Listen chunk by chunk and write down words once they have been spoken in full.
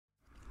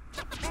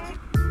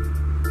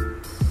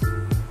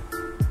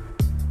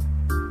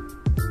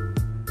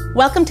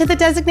Welcome to the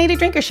Designated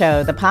Drinker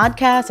Show, the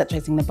podcast that's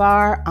raising the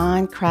bar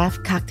on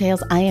craft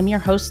cocktails. I am your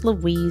host,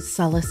 Louise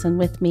Sullis, and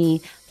with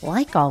me,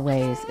 like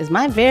always, is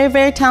my very,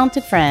 very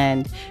talented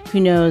friend who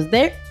knows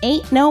there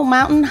ain't no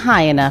mountain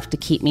high enough to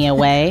keep me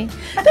away,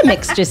 the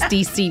Mixtress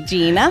DC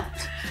Gina.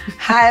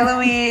 Hi,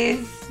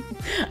 Louise.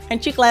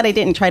 Aren't you glad I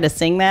didn't try to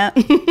sing that?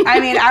 I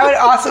mean, I would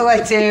also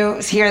like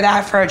to hear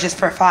that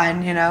for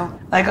fun, you know,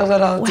 like a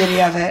little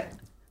ditty of it.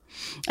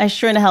 I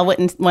sure in the hell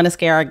wouldn't want to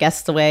scare our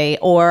guests away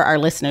or our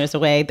listeners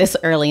away this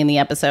early in the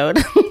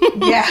episode.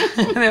 Yeah.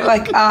 They're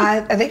like,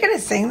 are they going to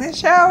sing this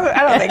show?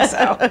 I don't think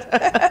so.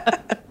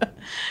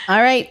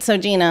 All right. So,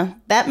 Gina,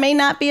 that may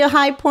not be a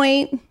high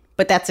point,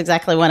 but that's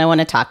exactly what I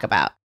want to talk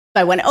about.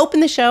 I want to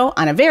open the show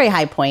on a very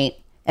high point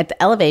at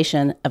the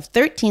elevation of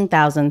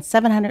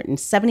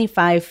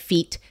 13,775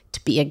 feet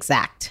to be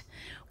exact,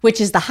 which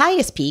is the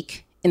highest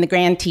peak in the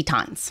Grand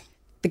Tetons.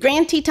 The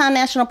Grand Teton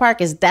National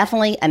Park is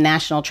definitely a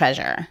national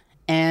treasure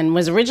and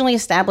was originally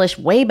established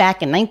way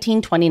back in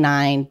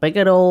 1929 by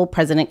good old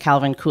President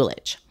Calvin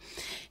Coolidge.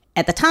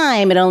 At the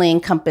time, it only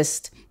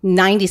encompassed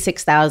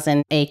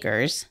 96,000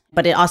 acres,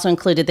 but it also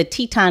included the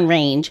Teton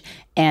Range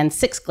and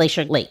 6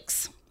 glacier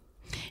lakes.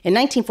 In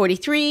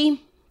 1943,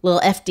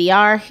 little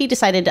FDR, he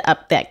decided to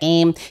up that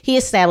game. He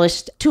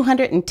established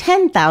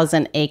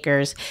 210,000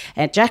 acres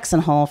at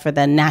Jackson Hole for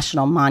the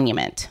National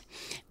Monument.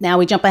 Now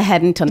we jump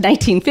ahead until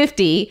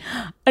 1950.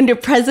 Under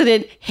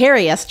President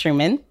Harry S.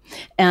 Truman,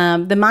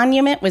 the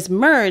monument was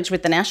merged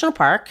with the national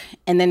park,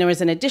 and then there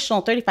was an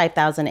additional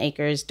 35,000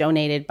 acres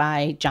donated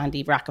by John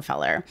D.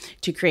 Rockefeller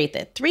to create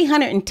the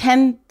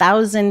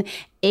 310,000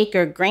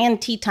 acre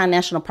Grand Teton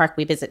National Park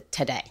we visit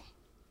today.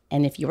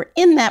 And if you were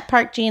in that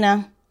park,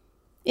 Gina,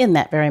 in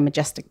that very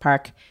majestic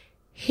park,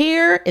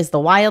 here is the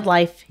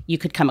wildlife you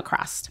could come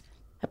across.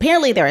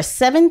 Apparently, there are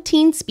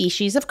 17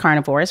 species of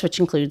carnivores, which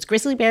includes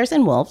grizzly bears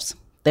and wolves.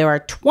 There are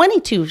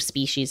 22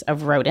 species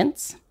of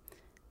rodents,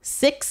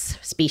 6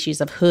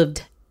 species of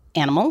hoofed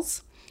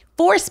animals,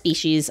 4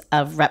 species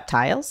of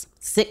reptiles,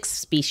 6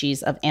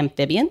 species of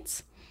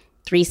amphibians,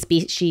 3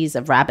 species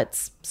of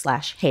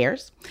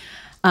rabbits/hares,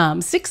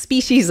 6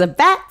 species of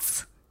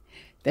bats.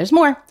 There's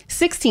more.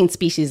 16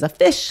 species of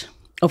fish,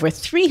 over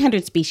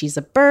 300 species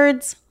of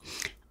birds,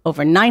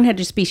 over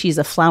 900 species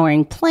of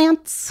flowering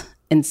plants,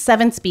 and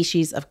 7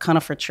 species of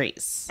conifer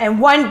trees.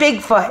 And 1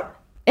 Bigfoot.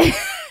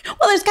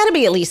 Well, there's got to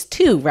be at least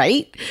 2,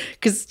 right?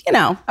 Because, you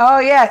know. Oh,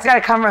 yeah. It's got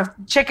to come from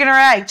chicken or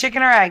egg,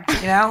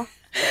 you know?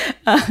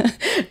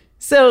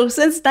 So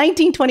since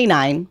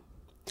 1929,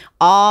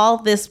 all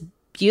this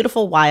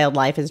beautiful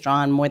wildlife has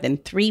drawn more than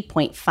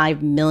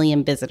 3.5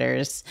 million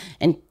visitors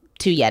and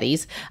 2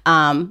 Yetis,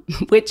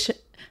 which,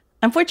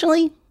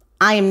 unfortunately,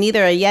 I am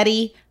neither a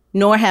Yeti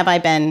nor have I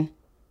been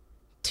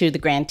to the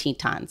Grand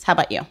Tetons. How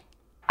about you?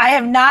 I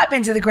have not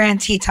been to the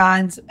Grand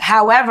Tetons.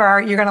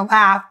 However, you're going to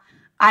laugh.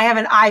 I have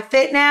an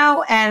iFit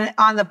now, and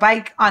on the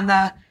bike, on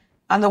the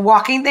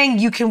walking thing,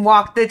 you can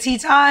walk the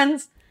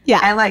Tetons.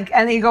 Yeah. And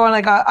then you go on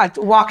like a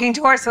walking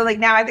tour. So like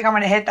now I think I'm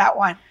going to hit that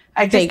one.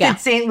 I just did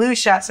St.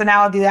 Lucia, so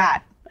now I'll do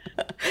that.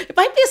 It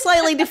might be a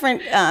slightly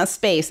different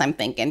space, I'm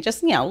thinking.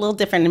 Just, a little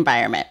different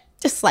environment.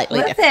 Just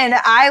slightly different.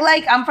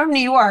 Listen, I'm from New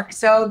York,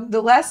 so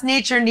the less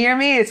nature near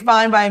me, it's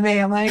fine by me.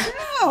 I'm like,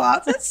 oh,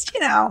 I'll just,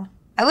 I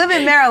live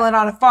in Maryland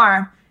on a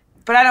farm,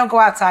 but I don't go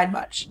outside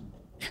much.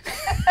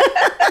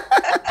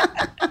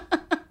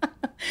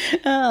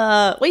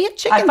 Well, you have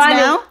chickens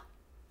now.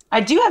 I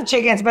do have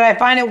chickens, but I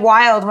find it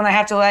wild when I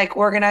have to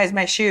organize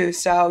my shoes.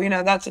 So,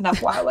 that's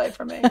enough wildlife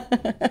for me.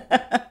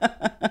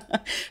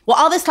 Well,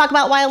 all this talk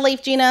about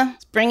wildlife, Gina,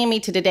 is bringing me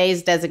to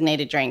today's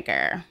designated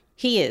drinker.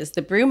 He is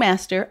the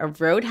brewmaster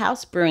of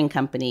Roadhouse Brewing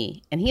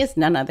Company, and he is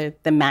none other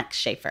than Max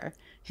Shafer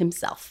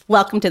himself.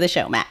 Welcome to the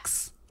show,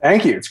 Max.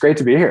 Thank you. It's great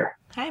to be here.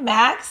 Hi,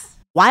 Max.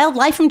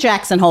 Wildlife from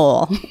Jackson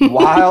Hole.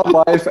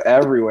 Wildlife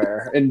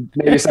everywhere. And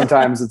maybe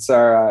sometimes it's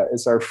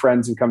our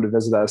friends who come to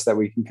visit us that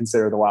we can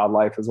consider the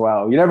wildlife as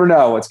well. You never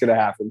know what's going to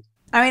happen.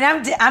 I mean,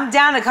 I'm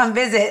down to come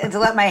visit and to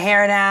let my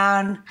hair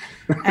down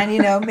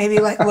and, maybe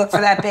look for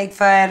that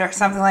Bigfoot or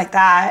something like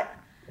that.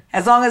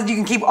 As long as you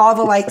can keep all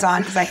the lights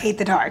on, because I hate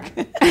the dark.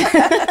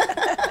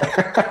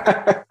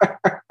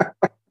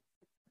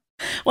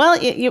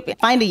 Well, you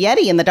find a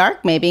Yeti in the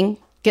dark,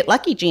 maybe. Get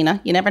lucky, Gina.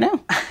 You never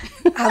know.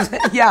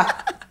 Yeah.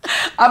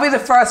 I'll be the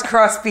first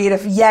crossbreed of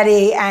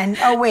Yeti and,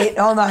 oh, wait,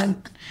 hold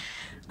on.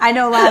 I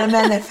know a lot of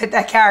men that fit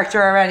that character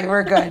already.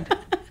 We're good.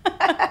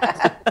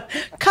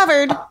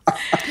 Covered.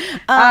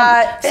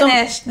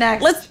 Finished.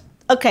 Next.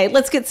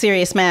 Let's get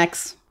serious,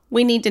 Max.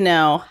 We need to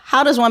know,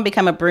 how does one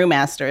become a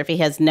brewmaster if he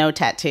has no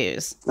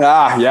tattoos?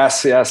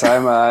 Yes.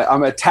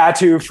 I'm a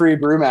tattoo-free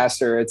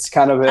brewmaster. It's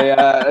kind of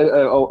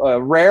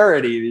a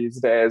rarity these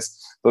days.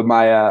 But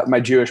my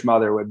Jewish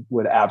mother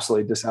would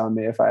absolutely disown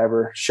me if I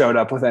ever showed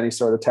up with any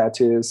sort of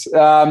tattoos.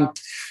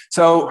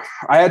 So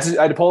I had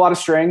to pull a lot of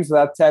strings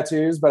without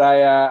tattoos. But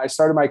I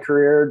started my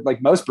career,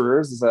 like most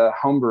brewers, as a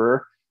home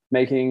brewer,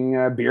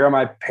 making beer on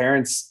my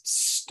parents'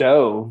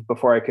 stove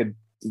before I could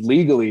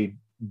legally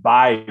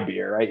buy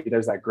beer, right?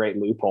 There's that great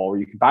loophole where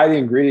you can buy the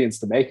ingredients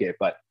to make it,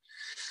 but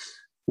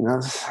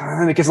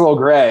then it gets a little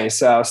gray.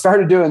 So I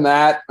started doing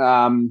that.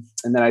 And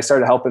then I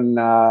started helping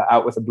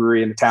out with a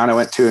brewery in the town I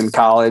went to in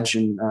college,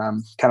 and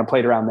kind of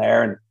played around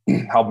there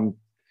and helped them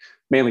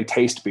mainly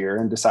taste beer,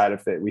 and decide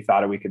if we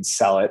thought we could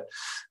sell it.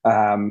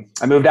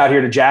 I moved out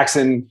here to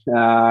Jackson in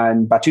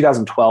about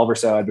 2012 or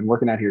so. I'd been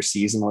working out here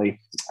seasonally,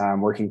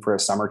 working for a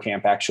summer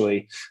camp,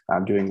 actually,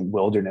 doing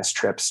wilderness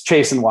trips,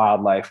 chasing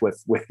wildlife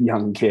with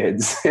young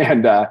kids,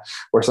 and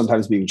or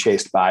sometimes being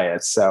chased by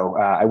it. So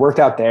I worked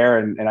out there,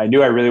 and I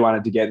knew I really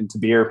wanted to get into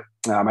beer.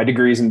 My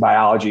degree's in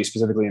biology,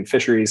 specifically in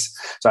fisheries.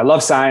 So I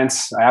love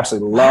science. I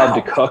absolutely love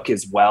to cook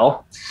as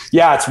well.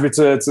 Yeah, it's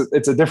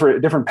a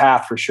different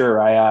path for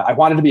sure. I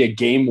wanted to be a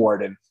game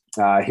warden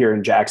here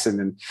in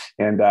Jackson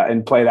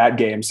and play that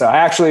game. So I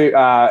actually,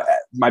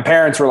 my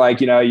parents were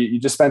like, you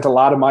just spent a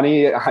lot of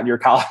money on your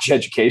college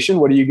education.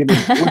 What are you going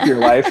to do with your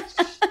life?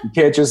 You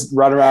can't just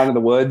run around in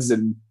the woods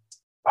and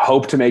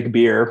hope to make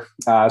beer.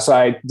 So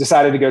I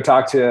decided to go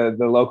talk to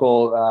the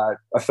local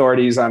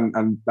authorities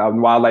on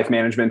wildlife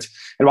management.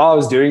 And while I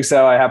was doing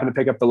so, I happened to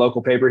pick up the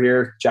local paper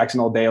here, Jackson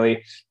Old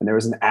Daily, and there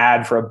was an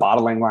ad for a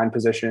bottling line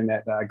position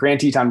at Grand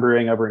Teton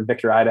Brewing over in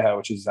Victor, Idaho,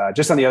 which is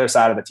just on the other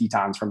side of the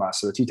Tetons from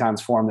us. So the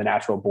Tetons form the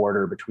natural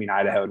border between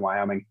Idaho and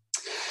Wyoming.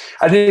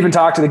 I didn't even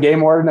talk to the game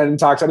warden. I didn't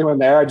talk to anyone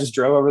there. I just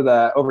drove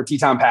over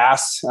Teton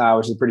Pass,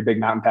 which is a pretty big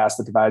mountain pass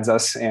that divides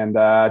us, and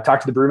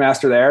talked to the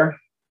brewmaster there.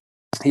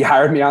 He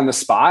hired me on the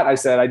spot. I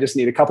said, I just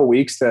need a couple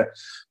weeks to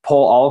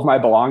pull all of my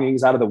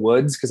belongings out of the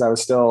woods, because I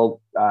was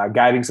still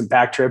guiding some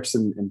pack trips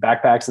and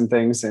backpacks and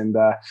things. And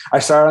I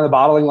started on the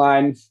bottling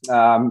line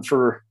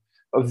for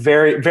a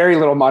very, very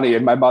little money.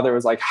 And my mother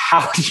was like,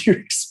 how do you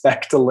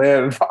expect to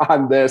live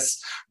on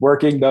this,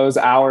 working those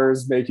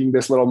hours, making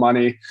this little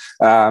money?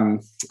 I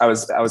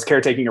was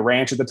caretaking a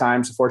ranch at the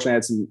time. So fortunately I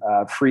had some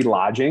free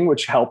lodging,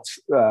 which helped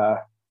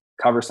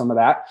cover some of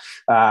that.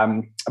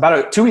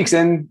 About 2 weeks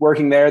in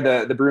working there,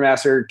 the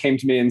brewmaster came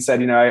to me and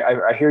said,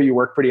 I hear you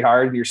work pretty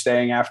hard. You're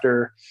staying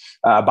after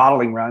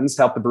bottling runs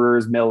to help the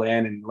brewers mill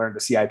in and learn the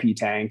CIP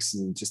tanks.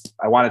 And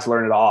I wanted to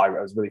learn it all. I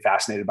was really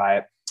fascinated by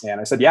it. And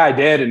I said, yeah, I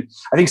did. And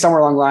I think somewhere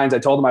along the lines, I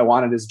told him I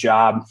wanted his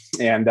job.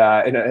 And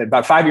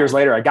about 5 years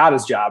later, I got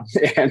his job.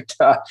 And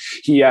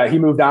he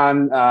moved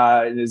on.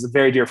 And is a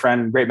very dear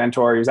friend and great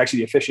mentor. He was actually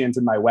the officiant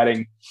in my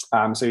wedding.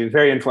 So he was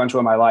very influential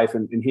in my life.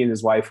 And he and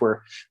his wife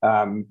were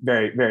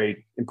very,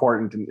 very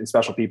important and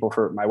special people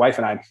for my wife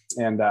and I.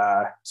 And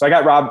so I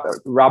got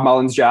Rob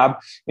Mullen's job,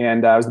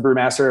 and I was the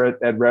brewmaster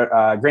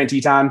at Grand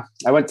Teton.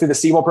 I went through the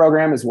Siebel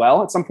program as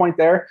well at some point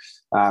there.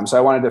 So I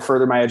wanted to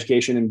further my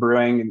education in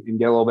brewing and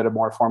get a little bit of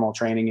more formal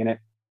training in it.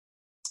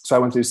 So I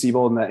went through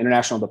Siebel in the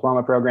International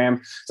Diploma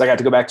Program. So I got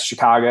to go back to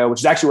Chicago, which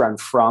is actually where I'm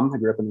from. I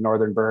grew up in the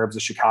northern burbs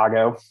of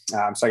Chicago.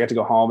 So I got to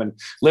go home and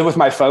live with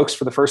my folks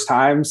for the first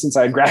time since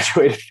I had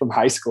graduated from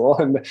high school.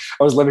 And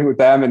I was living with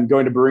them and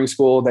going to brewing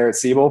school there at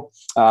Siebel.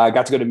 I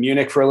got to go to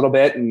Munich for a little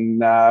bit.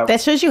 And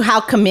that shows you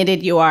how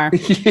committed you are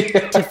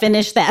to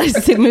finish that,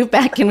 is to move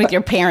back in with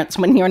your parents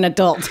when you're an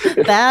adult.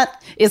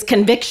 That is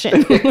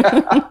conviction.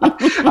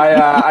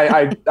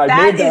 I that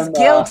made is them,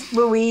 guilt,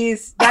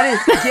 Louise.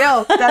 That is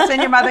guilt. That's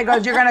when your mother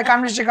goes, you're going to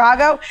come to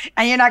Chicago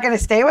and you're not going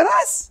to stay with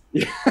us?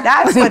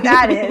 That's what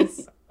that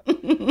is.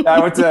 I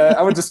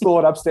went to school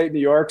in upstate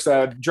New York.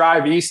 So I'd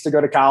drive east to go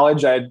to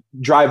college. I'd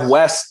drive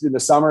west in the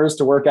summers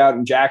to work out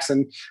in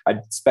Jackson.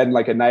 I'd spend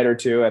like a night or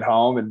two at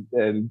home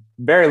and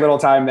very little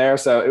time there.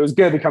 So it was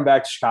good to come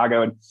back to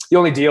Chicago. And the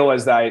only deal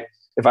was that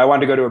if I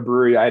wanted to go to a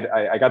brewery,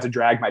 I got to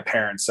drag my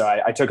parents. So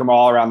I took them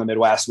all around the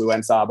Midwest. We went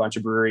and saw a bunch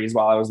of breweries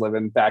while I was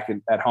living back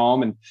at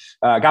home, and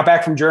got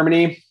back from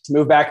Germany,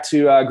 moved back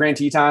to Grand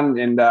Teton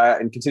and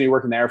continued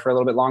working there for a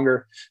little bit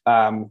longer.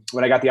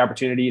 When I got the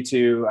opportunity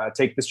to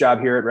take this job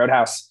here at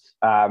Roadhouse,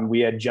 we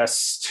had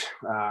just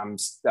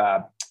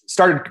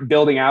started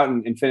building out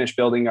and finished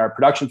building our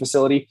production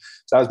facility.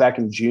 So that was back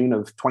in June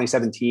of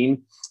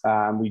 2017.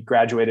 We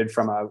graduated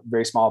from a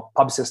very small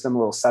pub system, a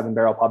little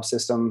 7-barrel pub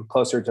system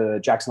closer to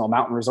Jackson Hole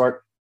Mountain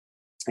Resort.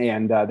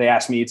 And they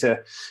asked me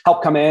to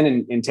help come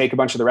in and take a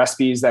bunch of the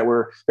recipes that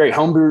were very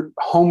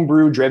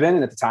homebrew driven.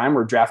 And at the time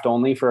were draft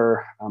only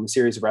for a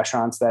series of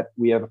restaurants that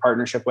we have a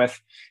partnership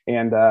with,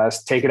 and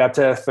take it up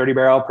to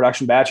 30-barrel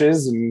production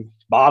batches and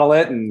bottle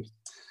it. And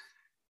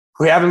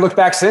we haven't looked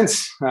back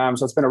since. So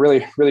it's been a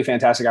really, really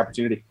fantastic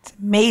opportunity. It's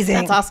amazing.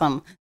 That's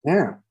awesome.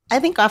 Yeah. I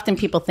think often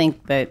people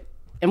think that,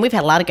 and we've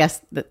had a lot of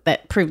guests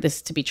that prove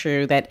this to be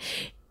true, that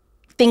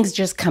things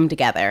just come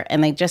together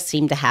and they just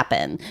seem to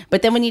happen.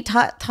 But then when you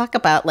talk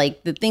about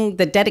like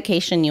the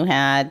dedication you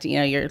had,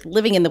 you're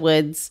living in the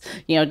woods,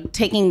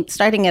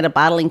 starting at a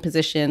bottling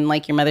position,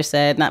 like your mother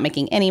said, not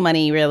making any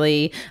money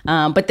really,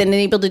 but then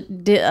able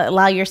to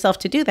allow yourself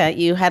to do that.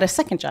 You had a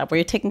second job where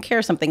you're taking care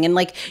of something, and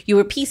like you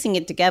were piecing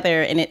it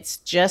together, and it's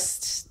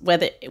just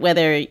whether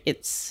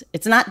it's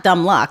not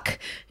dumb luck.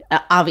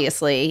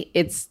 obviously.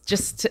 It's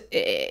just, at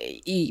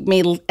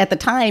the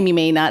time, you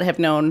may not have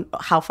known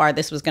how far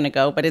this was going to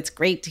go, but it's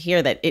great to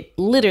hear that it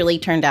literally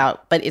turned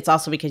out, but it's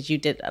also because you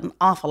did an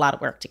awful lot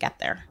of work to get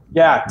there.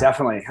 Yeah,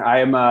 definitely. I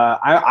am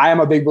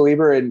a big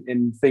believer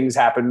in things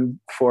happen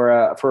for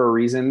a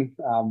reason.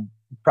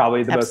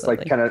 Probably the most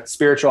like kind of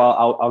spiritual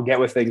I'll get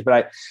with things,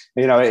 but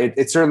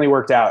it certainly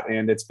worked out,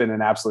 and it's been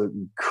an absolute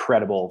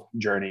incredible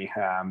journey.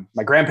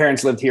 My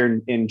grandparents lived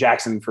here in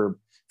Jackson for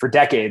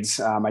decades,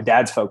 my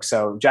dad's folks.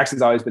 So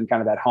Jackson's always been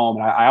kind of that home.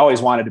 And I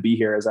always wanted to be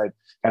here, as I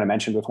kind of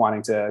mentioned, with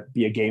wanting to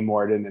be a game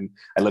warden, and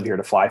I live here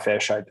to fly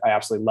fish. I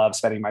absolutely love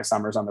spending my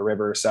summers on the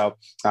river. So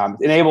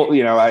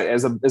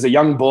as a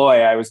young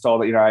boy, I was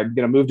told that, I'm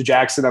going to move to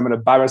Jackson. I'm going to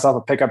buy myself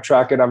a pickup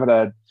truck, and I'm going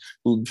to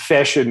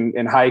fish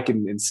and hike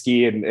and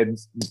ski. And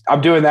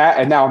I'm doing that.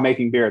 And now I'm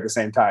making beer at the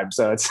same time.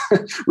 So it's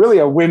really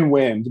a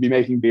win-win to be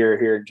making beer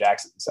here in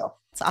Jackson. So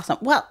it's awesome.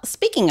 Well,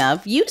 speaking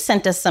of, you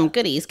sent us some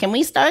goodies. Can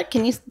we start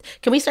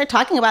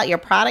talking about your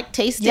product,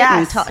 taste it,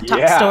 and talk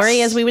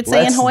story, as we would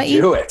say in Hawaii?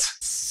 Let's do it.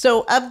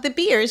 So of the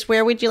beers,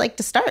 where would you like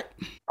to start?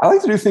 I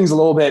like to do things a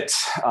little bit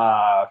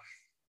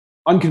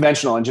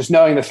unconventional, and just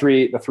knowing the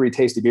three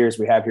tasty beers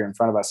we have here in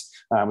front of us.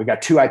 We've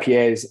got 2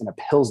 IPAs and a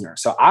Pilsner.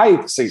 So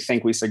I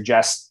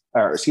suggest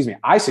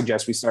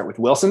we start with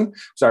Wilson,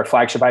 it's our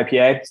flagship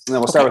IPA, and then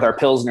we'll start with our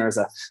Pilsner as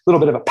a little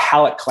bit of a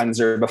palate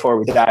cleanser before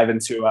we dive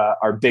into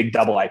our big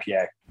double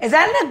IPA. Is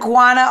that an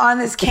iguana on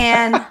this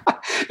can?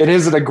 It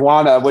is an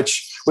iguana,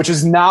 which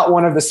is not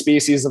one of the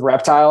species of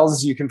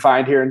reptiles you can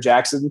find here in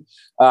Jackson.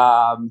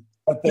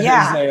 But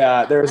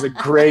there's a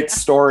great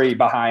story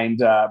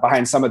behind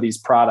some of these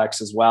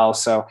products as well.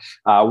 So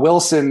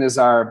Wilson is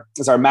our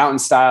mountain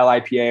style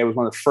IPA. It was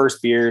one of the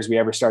first beers we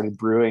ever started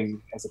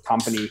brewing as a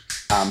company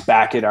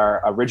back at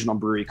our original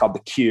brewery called the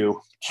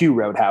Q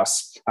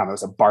Roadhouse. It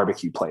was a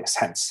barbecue place,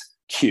 hence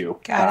Q.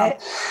 Got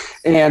it.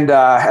 And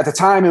at the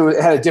time,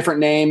 it had a different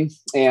name,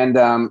 and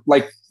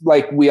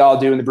like we all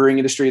do in the brewing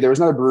industry, there was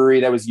another brewery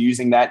that was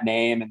using that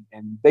name,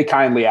 and they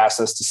kindly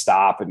asked us to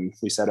stop, and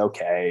we said,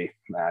 okay,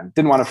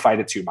 didn't want to fight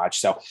it too much.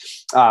 So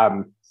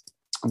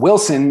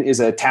Wilson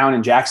is a town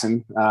in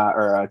Jackson,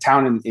 or a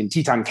town in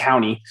Teton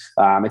County.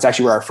 It's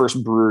actually where our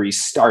first brewery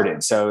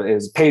started. So it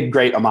has paid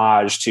great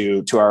homage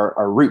to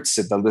our roots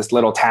at this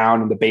little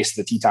town in the base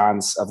of the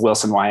Tetons of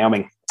Wilson,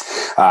 Wyoming.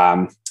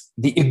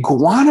 The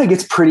iguana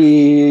gets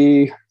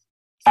pretty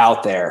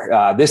out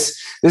there.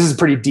 This is a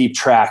pretty deep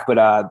track,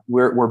 but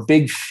we're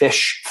big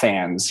fish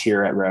fans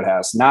here at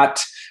Roadhouse.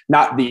 Not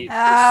the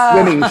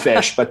swimming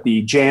fish, but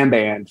the jam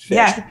band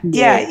fish.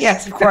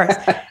 Yes, of course.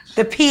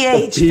 The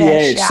pH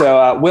fish. Yeah.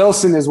 So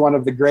Wilson is one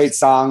of the great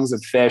songs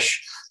of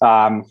fish.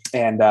 I'm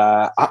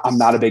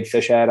not a big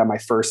fish head. On my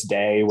first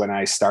day when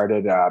I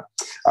started,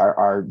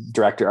 our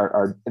director,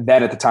 our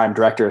then at the time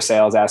director of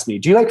sales, asked me,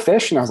 "Do you like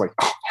fish?" And I was like,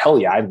 "Oh, hell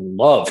yeah, I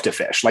love to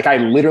fish. Like I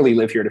literally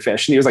live here to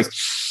fish." And he was like,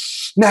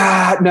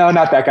 "Nah, no,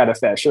 not that kind of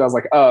fish." And I was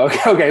like, "Oh,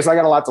 okay." So I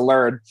got a lot to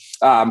learn.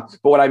 But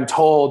what I'm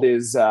told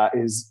is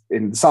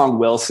in the song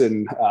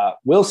Wilson,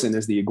 Wilson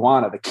is the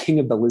iguana, the king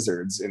of the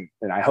lizards. And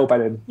I hope I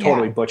didn't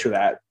totally butcher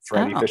that for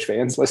any fish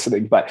fans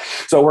listening. But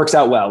so it works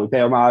out well. We pay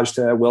homage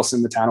to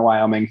Wilson, the town of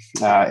Wyoming,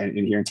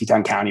 in here in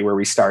Teton County where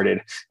we started.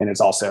 And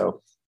it's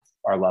also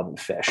our love of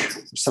fish,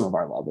 some of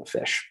our love of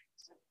fish.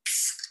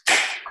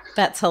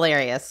 That's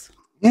hilarious.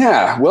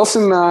 Yeah.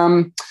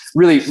 Wilson,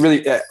 really,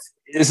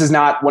 this is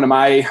not one of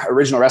my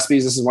original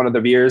recipes. This is one of the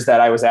beers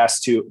that I was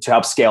asked to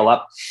help scale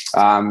up.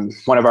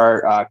 One of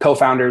our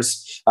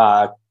co-founders,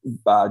 a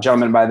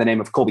gentleman by the name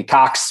of Colby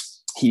Cox.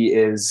 He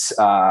was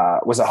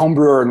a home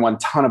brewer and won a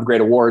ton of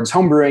great awards,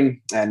 home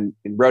brewing, and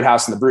in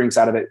Roadhouse and the brewing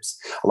side of it,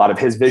 a lot of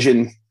his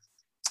vision.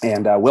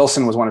 And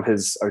Wilson was one of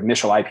his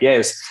initial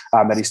IPAs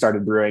that he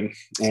started brewing.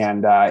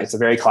 And it's a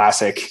very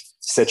classic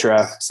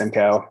Citra,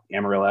 Simcoe,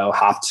 Amarillo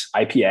hopped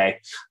IPA.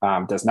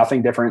 Does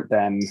nothing different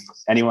than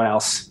anyone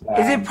else.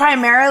 Is it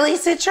primarily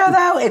Citra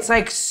though? It's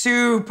like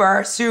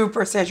super,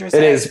 super citrusy.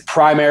 It is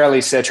primarily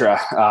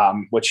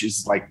Citra, which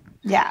is like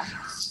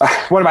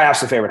one of my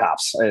absolute favorite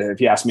hops. If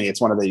you ask me, it's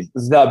one of the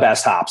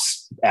best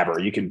hops ever.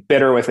 You can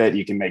bitter with it.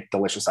 You can make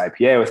delicious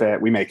IPA with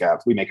it. We make a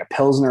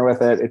Pilsner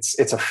with it.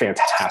 It's a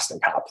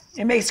fantastic hop.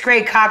 It makes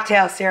great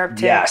cocktail syrup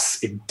too.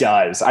 Yes, it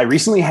does. I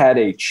recently had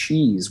a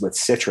cheese with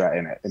Citra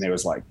in it, and it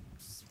was like,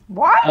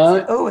 what?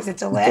 Is it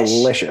delicious?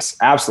 Delicious.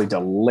 Absolutely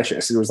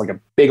delicious. It was like a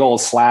big old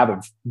slab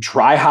of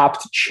dry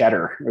hopped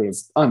cheddar. It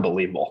was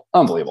unbelievable.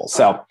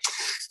 So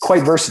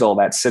quite versatile,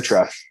 that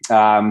Citra.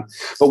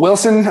 But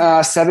Wilson,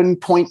 7.2,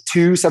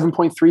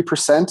 7.3%.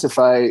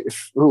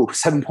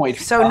 7.5.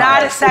 So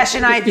not a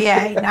session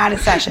IPA, not a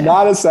session.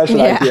 Not a session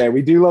IPA.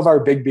 We do love our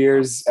big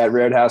beers at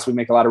Roadhouse. We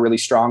make a lot of really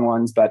strong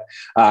ones, but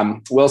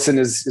Wilson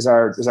is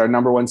our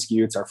number one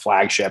SKU. It's our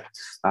flagship.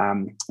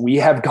 We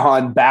have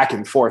gone back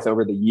and forth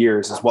over the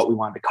years is what we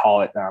wanted to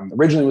call it.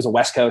 Originally it was a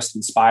West Coast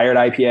inspired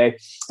IPA.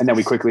 And then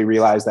we quickly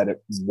realized that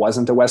it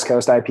wasn't a West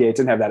Coast IPA. It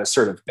didn't have that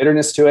assertive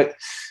bitterness to it.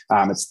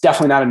 It's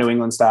definitely not not a New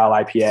England style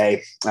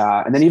IPA.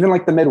 And then even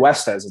like the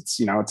Midwest has its,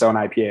 its own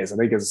IPAs. I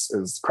think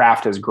as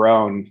craft has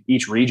grown,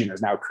 each region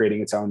is now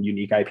creating its own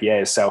unique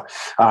IPAs. So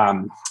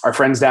our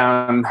friends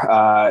down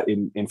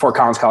in Fort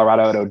Collins,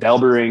 Colorado at Odell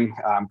Brewing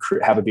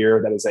have a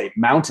beer that is a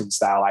mountain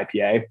style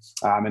IPA.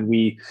 And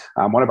we,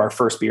 one of our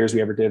first beers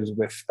we ever did was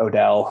with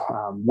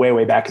Odell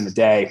way back in the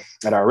day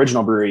at our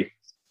original brewery.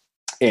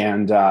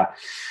 And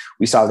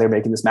we saw they were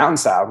making this mountain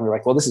style. And we were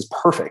like, well, this is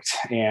perfect.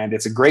 And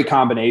it's a great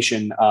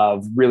combination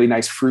of really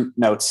nice fruit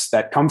notes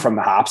that come from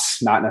the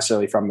hops, not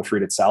necessarily from the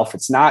fruit itself.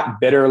 It's not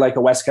bitter like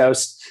a West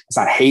Coast. It's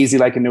not hazy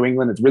like in New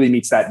England. It really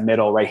meets that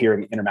middle right here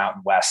in the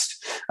Intermountain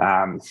West.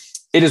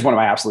 It is one of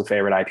my absolute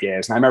favorite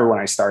IPAs. And I remember when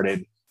I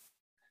started,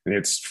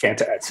 it's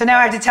fantastic. So now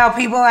I have to tell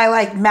people I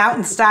like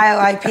mountain style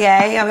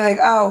IPA. I'll be like,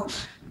 oh,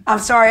 I'm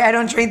sorry, I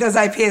don't drink those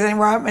IPAs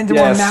anymore. I'm into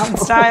more mountain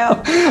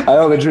style. I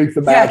only drink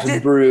the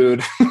mountain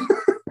brewed.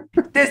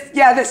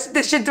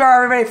 This should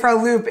throw everybody for a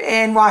loop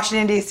in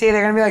Washington, D.C.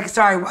 They're going to be like,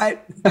 sorry,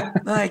 what? They're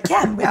like,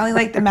 yeah, we only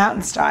like the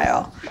mountain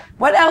style.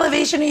 What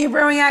elevation are you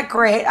brewing at?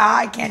 Great.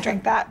 I can't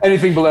drink that.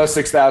 Anything below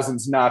 6,000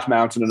 is not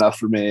mountain enough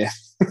for me.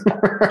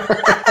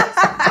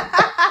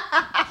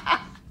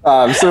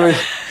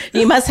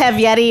 You must have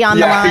Yeti on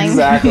the line.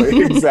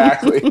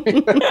 Exactly.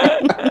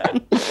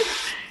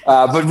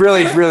 But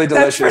really delicious,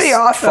 that's pretty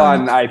awesome.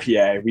 Fun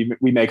IPA.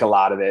 We make a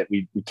lot of it.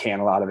 We can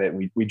a lot of it.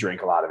 We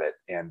drink a lot of it.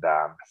 And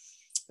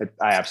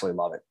I absolutely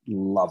love it.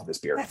 Love this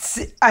beer.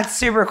 That's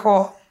super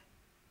cool.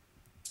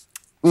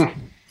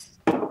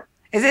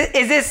 Is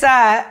this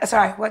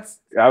sorry, what's...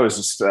 I was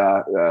just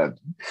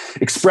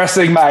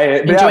expressing my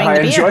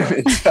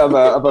enjoyment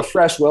of a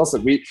fresh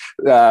Wilson.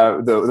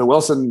 The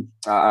Wilson,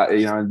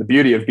 and the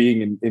beauty of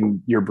being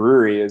in your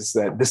brewery is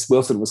that this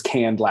Wilson was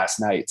canned last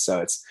night.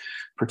 So it's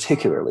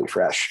particularly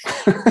fresh.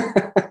 There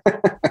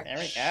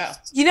we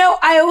go.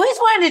 I always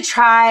wanted to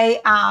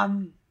try,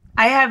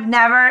 I have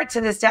never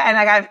to this day, and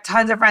I have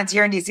tons of friends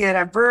here in DC that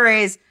have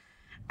breweries.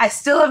 I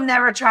still have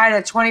never tried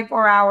a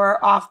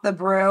 24-hour off the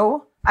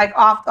brew, like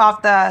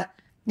off the,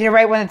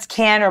 right when it's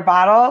canned or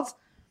bottled.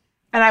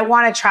 And I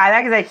want to try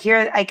that because I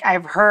hear,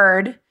 I've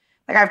heard,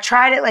 I've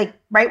tried it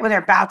right when they're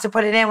about to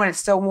put it in when it's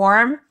still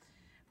warm,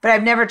 but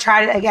I've never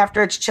tried it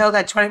after it's chilled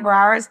at 24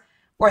 hours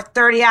or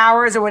 30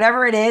 hours or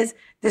whatever it is.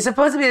 There's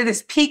supposed to be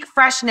this peak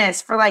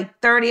freshness for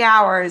 30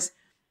 hours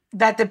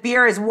that the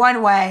beer is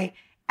one way.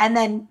 And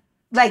then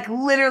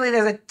literally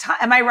there's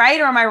am I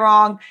right or am I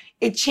wrong?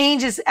 It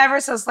changes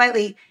ever so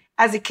slightly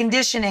as a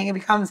conditioning. It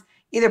becomes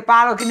either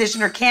bottle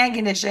conditioned or can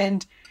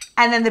conditioned.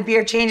 And then the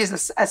beer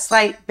changes a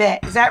slight bit.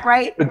 Is that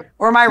right?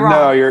 Or am I wrong?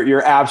 No,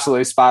 you're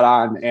absolutely spot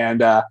on.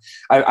 And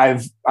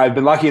I've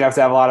been lucky enough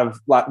to have a lot of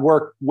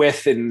work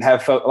with and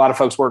have a lot of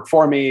folks work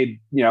for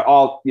me.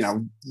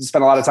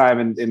 Spent a lot of time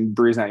in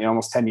breweries now,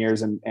 almost 10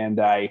 years. And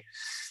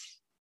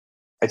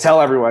I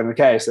tell everyone,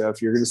 okay, so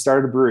if you're going to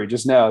start a brewery,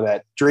 just know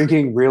that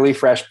drinking really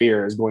fresh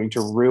beer is going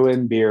to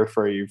ruin beer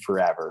for you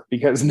forever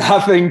because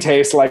nothing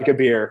tastes like a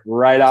beer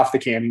right off the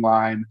canning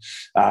line.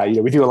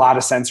 We do a lot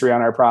of sensory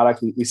on our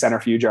product. We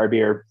centrifuge our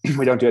beer.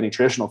 We don't do any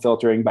traditional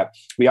filtering, but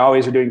we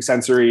always are doing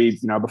sensory,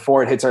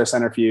 before it hits our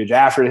centrifuge,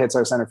 after it hits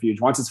our centrifuge,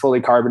 once it's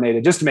fully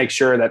carbonated, just to make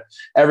sure that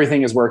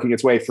everything is working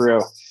its way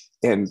through.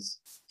 And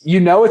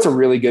it's a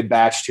really good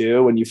batch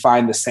too when you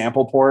find the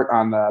sample port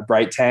on the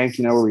bright tank,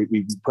 where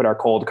we put our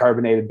cold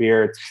carbonated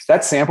beer.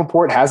 That sample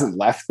port hasn't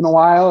left in a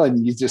while,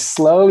 and you just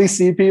slowly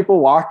see people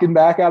walking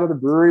back out of the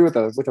brewery with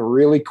a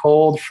really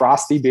cold,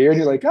 frosty beer, and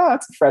you're like, oh,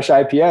 it's a fresh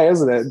IPA,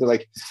 isn't it? And they're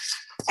like,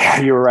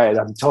 yeah, you're right.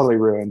 I'm totally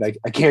ruined.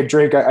 I can't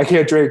drink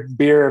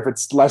beer if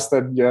it's less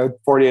than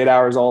 48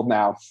 hours old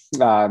now.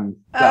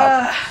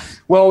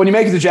 Well, when you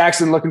make it to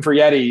Jackson looking for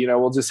Yeti,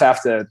 we'll just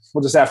have to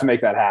make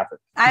that happen.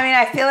 I mean,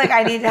 I feel like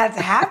I need that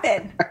to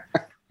happen.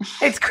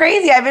 It's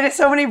crazy. I've been to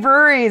so many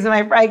breweries,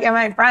 and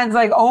my friends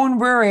own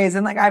breweries,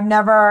 and I've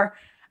never,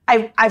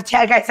 like I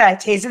said, I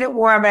tasted it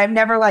warm, but I've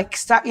never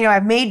stuck.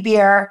 I've made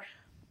beer,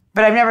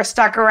 but I've never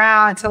stuck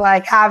around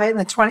to have it in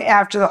the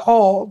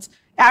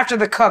after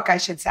the cook, I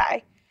should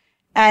say.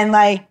 And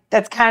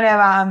that's kind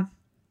of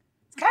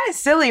it's kind of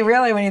silly,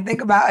 really, when you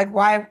think about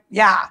why.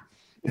 Yeah.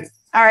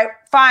 All right,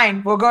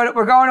 fine. We're going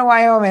to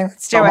Wyoming.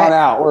 Let's do it. Come on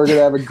out. We're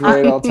gonna have a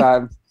great old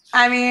time.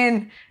 I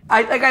mean,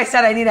 like I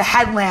said, I need a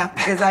headlamp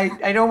because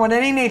I don't want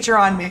any nature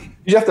on me.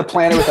 You have to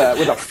plan it with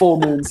a full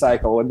moon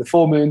cycle. When the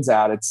full moon's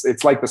out,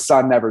 it's like the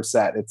sun never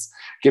set. It's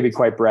gonna be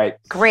quite bright.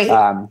 Great.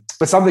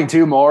 But something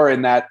too more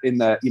in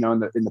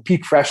the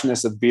peak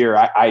freshness of beer.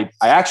 I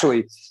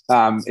actually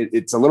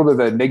it's a little bit of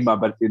an enigma,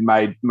 but in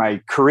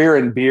my career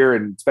in beer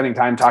and spending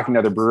time talking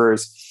to other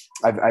brewers,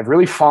 I've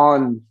really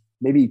fallen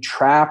maybe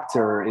trapped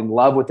or in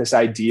love with this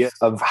idea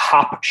of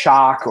hop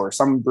shock, or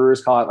some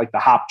brewers call it the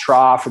hop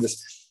trough, or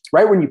this.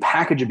 Right when you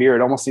package a beer,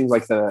 it almost seems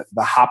like the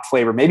hop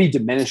flavor maybe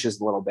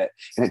diminishes a little bit,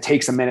 and it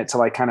takes a minute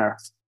to kind of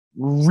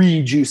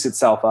rejuice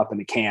itself up in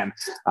the can.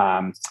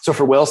 So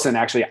for Wilson,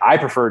 actually, I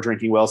prefer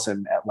drinking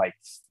Wilson at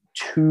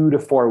 2 to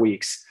 4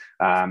 weeks.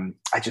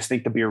 I just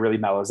think the beer really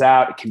mellows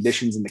out. It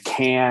conditions in the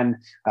can.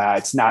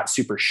 It's not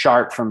super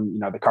sharp from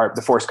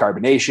the forced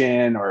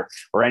carbonation or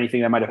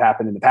anything that might have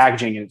happened in the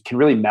packaging. And it can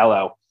really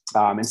mellow.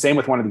 And same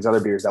with one of these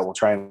other beers that we'll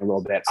try in a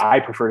little bit. I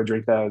prefer to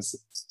drink those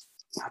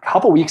a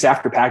couple weeks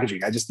after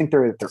packaging. I just think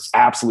they're at their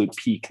absolute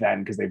peak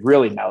then because they've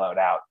really mellowed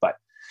out. But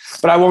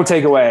I won't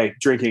take away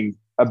drinking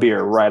a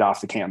beer right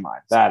off the can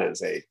line. That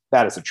is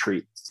a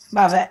treat.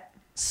 Love it.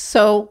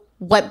 So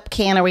what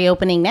can are we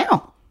opening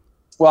now?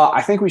 Well,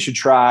 I think we should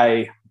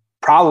try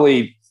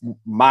probably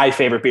my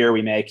favorite beer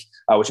we make,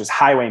 which is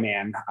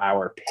Highwayman,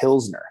 our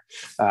Pilsner.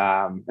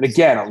 And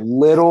again, a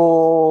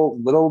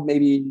little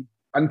maybe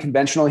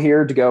unconventional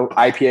here to go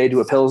IPA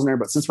to a Pilsner,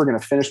 but since we're going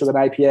to finish with an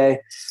IPA,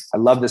 I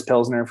love this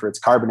Pilsner for its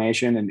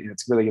carbonation and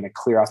it's really going to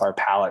clear off our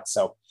palate.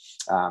 So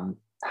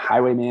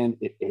Highwayman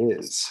it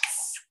is.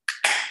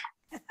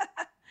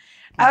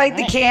 I like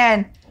the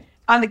can.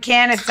 On the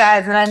can it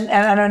says, and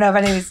I don't know if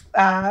any of these,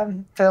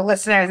 for the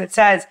listeners, it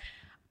says,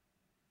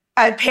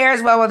 it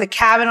pairs well with a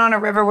cabin on a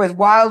river with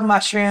wild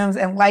mushrooms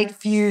and light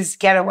fused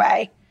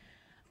getaway.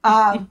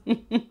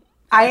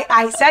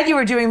 I said you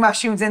were doing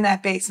mushrooms in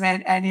that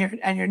basement, and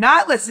you're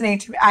not listening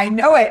to me. I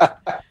know it.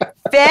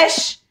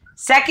 Fish,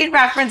 second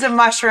reference of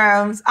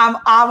mushrooms. I'm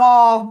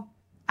all.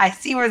 I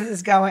see where this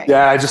is going.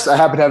 Yeah, I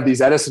happen to have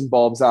these Edison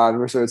bulbs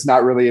on, so it's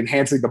not really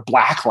enhancing the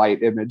black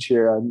light image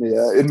here on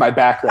the in my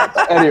background.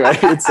 But anyway,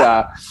 it's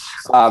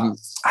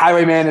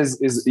Highwayman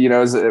is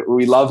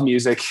we love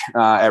music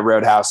at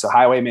Roadhouse, so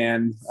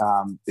Highwayman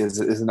is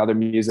another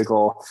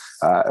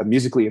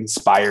musically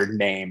inspired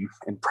name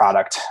and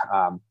product.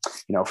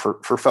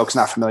 For folks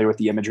not familiar with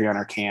the imagery on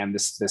our can,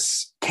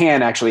 this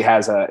can actually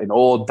has an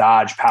old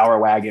Dodge Power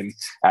Wagon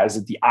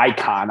as the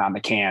icon on the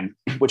can,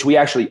 which we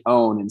actually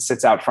own and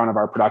sits out front of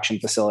our production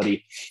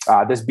facility.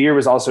 This beer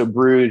was also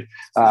brewed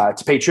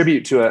to pay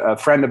tribute to a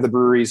friend of the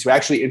breweries who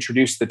actually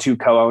introduced the two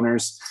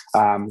co-owners,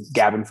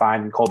 Gavin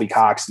Fine and Colby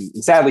Cox.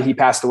 And sadly, he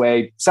passed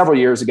away several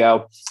years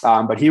ago,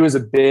 but he was a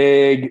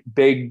big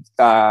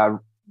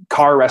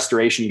car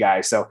restoration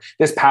guy. So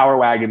this Power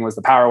Wagon was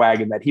the Power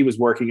Wagon that he was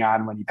working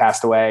on when he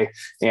passed away.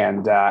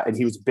 And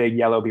he was a big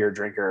yellow beer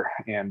drinker.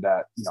 And,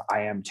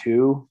 I am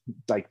too,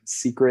 like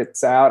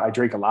secrets out. I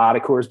drink a lot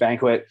of Coors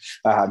Banquet.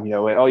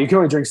 You can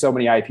only drink so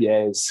many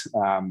IPAs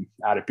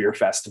out at beer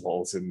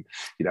festivals and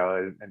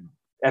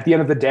at the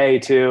end of the day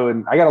too.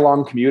 And I got a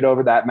long commute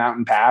over that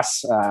mountain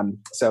pass.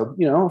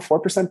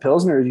 4%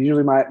 Pilsner is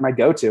usually my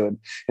go-to.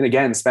 And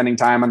again, spending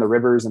time on the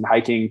rivers and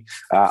hiking,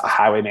 a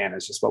Highwayman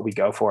is just what we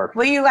go for.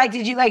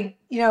 Did you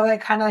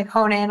kind of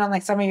hone in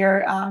on some of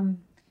your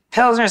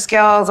Pilsner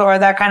skills or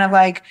that kind of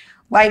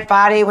light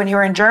body when you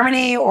were in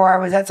Germany? Or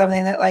was that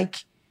something that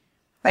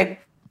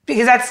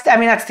because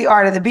that's the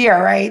art of the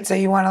beer, right? So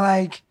you want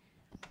to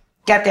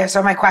get there.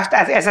 So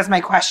that's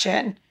my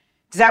question.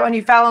 Is that when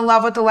you fell in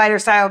love with the lighter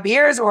style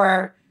beers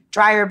or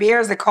drier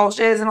beers, the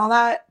Kolsch's and all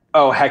that?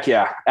 Oh, heck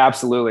yeah.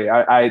 Absolutely.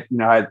 I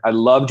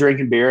love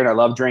drinking beer and I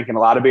love drinking a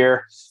lot of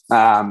beer.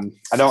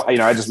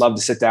 I just love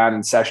to sit down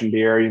and session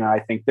beer. I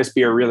think this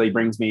beer really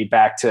brings me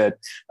back to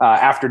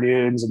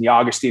afternoons in the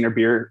Augustiner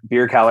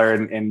beer Keller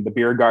and the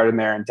beer garden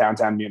there in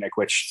downtown Munich,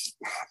 which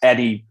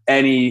any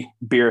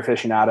beer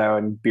aficionado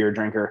and beer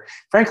drinker,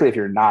 frankly, if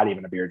you're not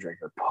even a beer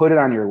drinker, put it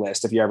on your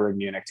list if you're ever in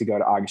Munich to go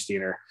to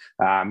Augustiner,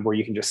 where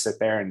you can just sit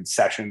there and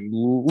session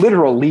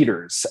literal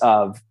liters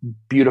of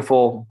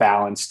beautiful,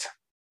 balanced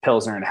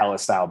Pilsner and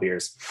Helles style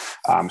beers.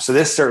 So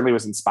this certainly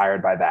was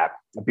inspired by that.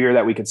 A beer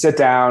that we could sit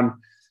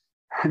down,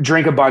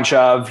 drink a bunch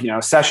of,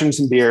 session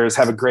some beers,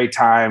 have a great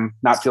time,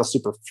 not feel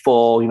super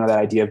full, that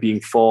idea of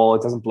being full.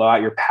 It doesn't blow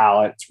out your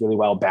palate. It's really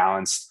well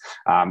balanced.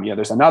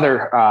 There's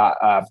another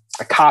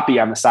a copy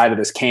on the side of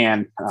this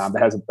can that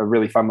has a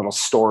really fun little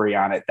story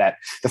on it that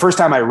the first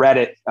time I read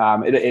it,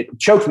 it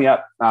choked me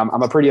up.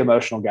 I'm a pretty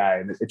emotional guy,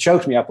 and it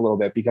choked me up a little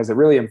bit because it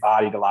really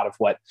embodied a lot of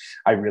what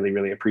I really,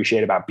 really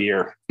appreciate about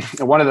beer.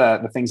 And one of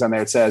the things on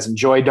there, it says,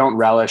 enjoy, don't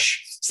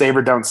relish,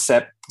 savor, don't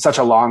sip. Such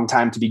a long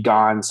time to be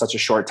gone, such a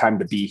short time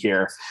to be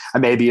here. I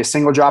may be a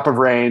single drop of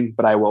rain,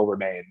 but I will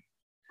remain.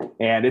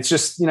 And it's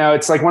just,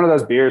 it's like one of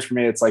those beers for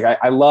me. It's like,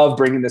 I love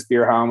bringing this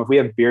beer home. If we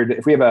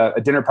have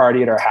a dinner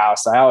party at our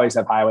house, I always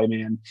have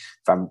Highwayman.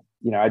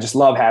 I just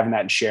love having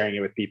that and sharing it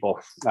with people.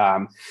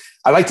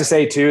 I like to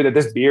say too, that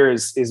this beer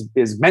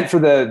is meant for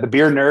the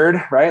beer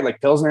nerd, right?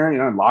 Like Pilsner,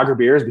 and lager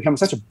beer has become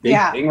such a big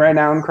thing right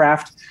now in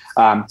craft.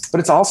 But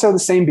it's also the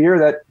same beer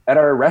that at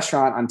our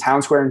restaurant on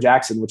Town Square in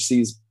Jackson, which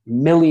sees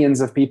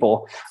millions of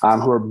people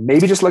who are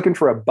maybe just looking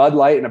for a Bud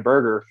Light and a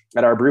burger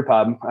at our brew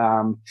pub.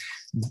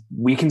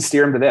 We can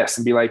steer them to this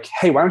and be like,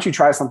 hey, why don't you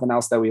try something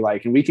else that we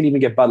like? And we can even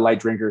get Bud Light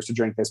drinkers to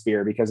drink this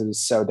beer because it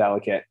is so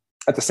delicate.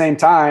 At the same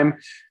time,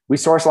 we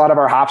source a lot of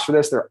our hops for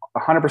this. They're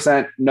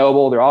 100%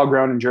 noble. They're all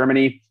grown in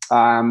Germany.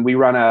 We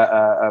run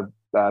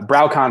a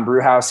Braucon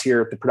brew house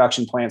here at the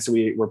production plant. So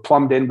we're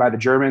plumbed in by the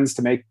Germans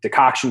to make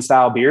decoction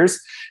style beers.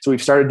 So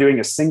we've started doing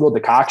a single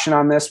decoction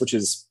on this, which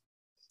is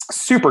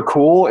super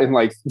cool. And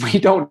we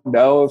don't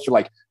know if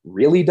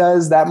really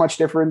does that much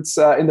difference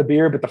in the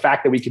beer, but the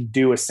fact that we could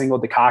do a single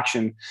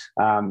decoction,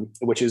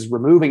 which is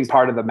removing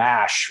part of the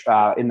mash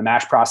in the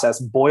mash process,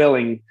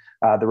 boiling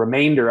the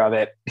remainder of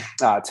it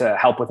to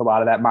help with a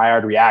lot of that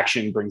Maillard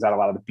reaction, brings out a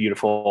lot of the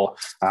beautiful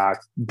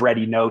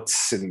bready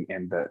notes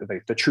and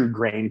the true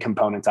grain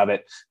component of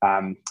it.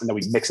 And then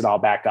we mix it all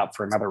back up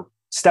for another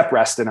step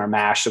rest in our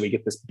mash. So we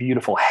get this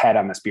beautiful head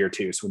on this beer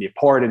too. So when you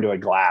pour it into a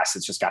glass,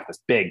 it's just got this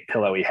big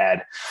pillowy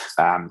head.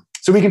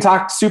 So we can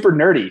talk super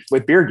nerdy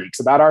with beer geeks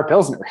about our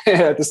Pilsner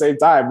at the same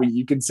time.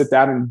 You can sit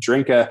down and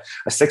drink a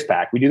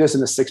 6-pack. We do this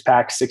in a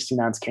 6-pack,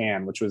 16-ounce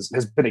can, which has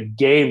been a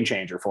game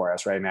changer for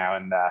us right now.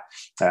 And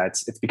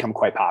it's become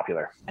quite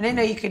popular. I didn't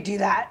know you could do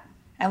that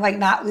and like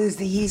not lose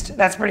the yeast.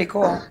 That's pretty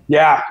cool.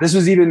 Yeah, this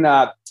was even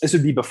this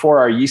would be before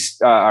our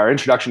yeast, our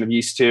introduction of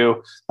yeast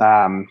too.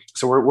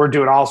 So we're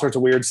doing all sorts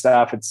of weird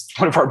stuff. It's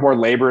one of our more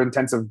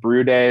labor-intensive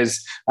brew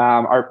days.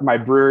 My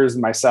brewers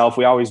and myself,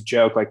 we always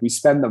joke like we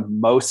spend the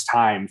most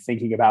time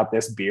thinking about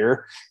this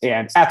beer.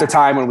 And at the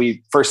time when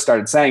we first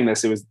started saying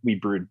this, we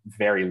brewed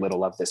very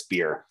little of this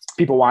beer.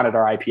 People wanted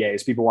our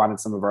IPAs. People wanted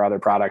some of our other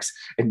products.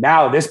 And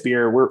now this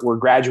beer, we're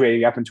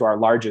graduating up into our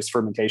largest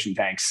fermentation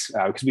tanks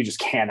because we just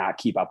cannot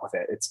keep up with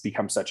it. It's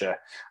become such a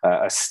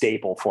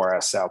staple for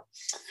us. So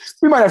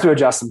we might have to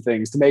adjust some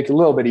things to make it a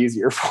little bit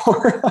easier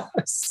for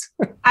us.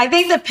 I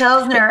think the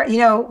Pilsner,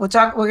 we're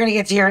going to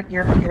get to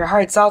your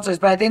hard seltzers,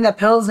 but I think the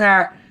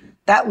Pilsner,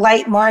 that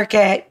light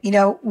market,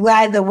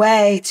 led the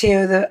way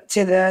to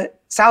the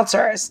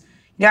seltzers.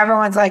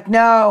 Everyone's like,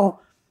 no,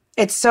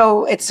 it's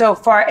so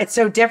far, it's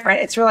so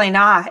different. It's really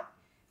not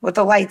with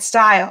the light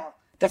style.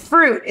 The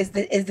fruit is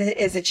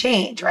the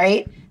change,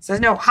 right? So there's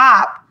no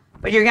hop,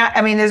 but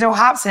there's no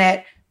hops in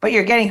it, but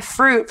you're getting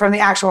fruit from the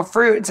actual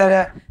fruit instead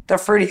of the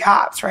fruity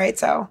hops, right?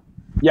 So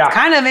yeah, it's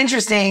kind of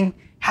interesting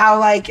how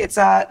like there's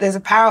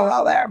a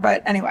parallel there.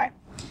 But anyway,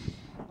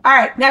 all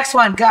right, next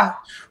one, go.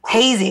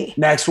 Hazy.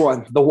 Next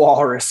one, the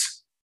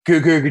Walrus. Goo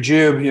goo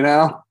gajoob,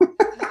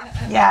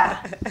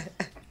 Yeah.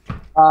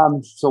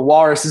 So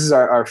Walrus, this is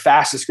our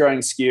fastest growing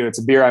SKU. It's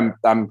a beer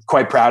I'm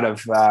quite proud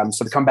of.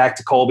 So to come back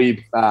to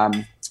Colby,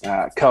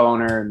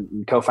 co-owner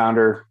and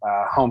co-founder,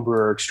 home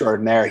brewer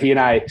extraordinaire. He and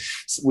I,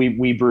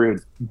 we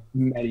brewed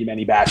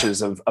many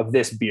batches of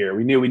this beer.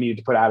 We knew we needed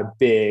to put out a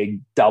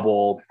big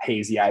double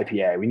hazy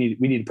IPA. We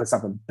needed to put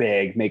something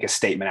big, make a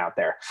statement out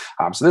there.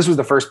 So this was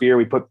the first beer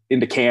we put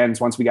into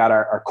cans once we got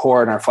our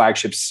core and our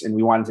flagships, and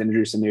we wanted to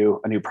introduce a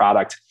new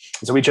product.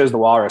 And so we chose the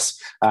Walrus,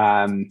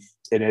 and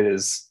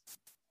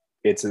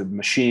it's a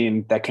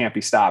machine that can't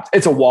be stopped.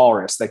 It's a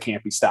walrus that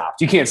can't be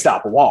stopped. You can't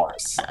stop a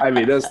walrus. I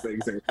mean, those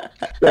things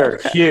they're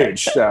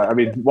huge.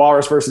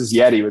 Walrus versus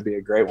Yeti would be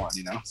a great one,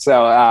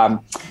 So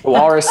the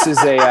Walrus is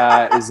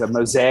a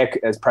mosaic,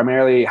 is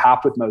primarily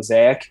hopped with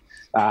mosaic,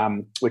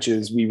 which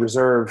is we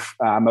reserve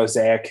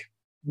mosaic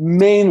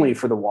mainly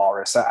for the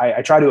Walrus.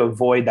 I try to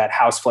avoid that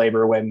house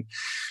flavor when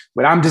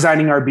I'm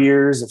designing our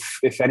beers.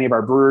 If any of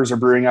our brewers are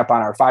brewing up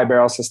on our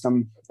 5-barrel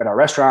system at our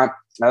restaurant,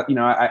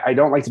 I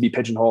don't like to be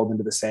pigeonholed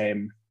into the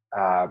same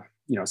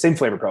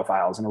flavor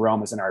profiles and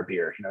aromas in our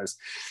beer.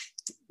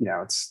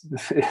 It's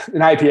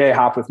an IPA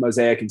hopped with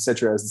mosaic and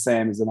Citra is the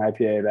same as an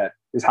IPA that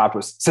is hopped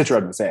with Citra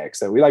and mosaic.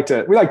 So we like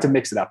to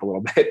mix it up a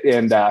little bit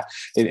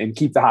and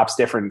keep the hops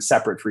different and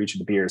separate for each of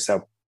the beers.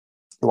 So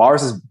the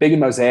Walrus is big in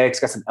mosaic. It's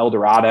got some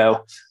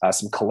Eldorado,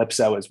 some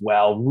Calypso as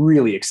well.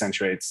 Really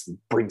accentuates,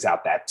 brings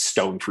out that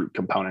stone fruit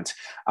component.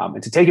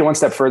 And to take it one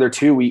step further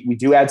too, we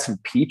do add some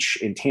peach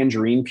and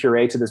tangerine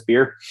puree to this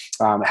beer.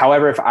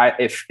 However,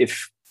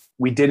 if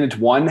we didn't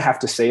have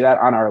to say that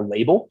on our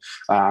label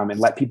and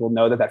let people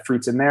know that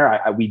fruit's in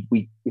there,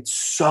 it's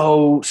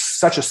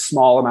such a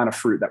small amount of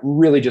fruit that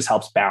really just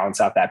helps balance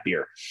out that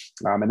beer.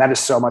 And that is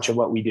so much of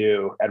what we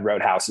do at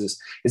Roadhouse is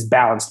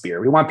balanced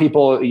beer. We want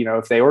people,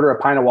 if they order a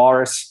pint of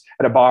Walrus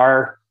at a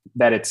bar,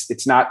 that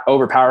it's not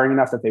overpowering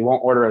enough that they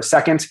won't order a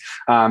second.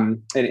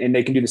 And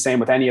they can do the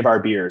same with any of our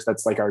beers.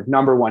 That's like our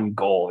number one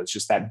goal. It's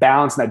just that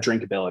balance and that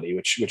drinkability,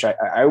 which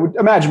I would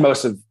imagine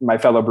most of my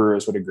fellow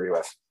brewers would agree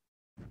with.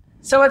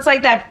 So it's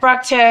like that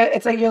fructose,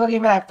 it's like you're looking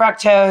for that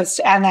fructose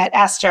and that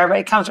ester, but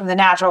it comes from the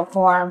natural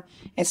form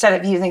instead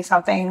of using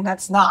something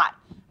that's not,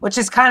 which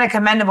is kind of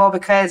commendable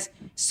because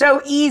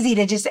so easy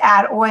to just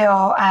add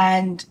oil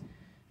and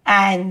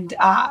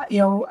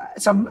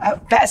some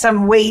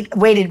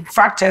weighted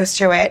fructose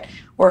to it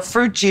or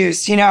fruit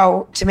juice,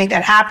 to make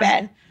that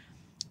happen.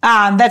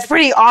 That's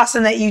pretty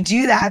awesome that you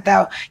do that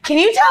though. Can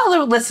you tell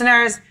the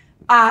listeners,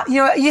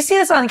 you see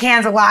this on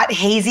cans a lot,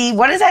 hazy.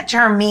 What does that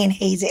term mean,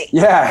 hazy?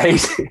 Yeah,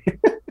 hazy.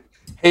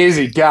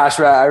 Hazy. Gosh,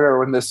 I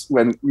remember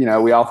when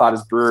we all thought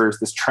as brewers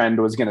this trend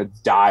was going to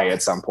die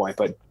at some point.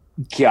 But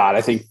God,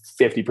 I think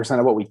 50%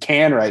 of what we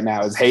can right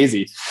now is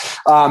hazy.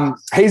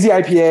 Hazy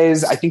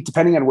IPAs, I think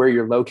depending on where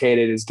you're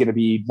located is going to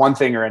be one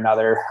thing or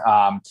another.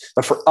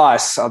 But for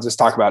us, I'll just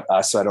talk about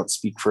us so I don't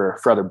speak for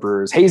other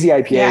brewers. Hazy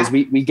IPAs,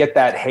 we get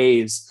that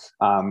haze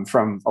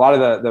from a lot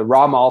of the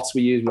raw malts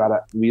we use.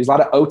 We use a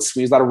lot of oats.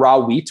 We use a lot of raw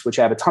wheat, which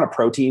have a ton of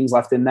proteins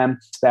left in them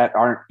that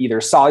aren't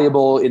either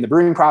soluble in the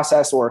brewing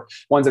process or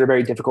ones that are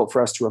very difficult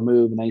for us to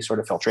remove in any sort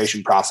of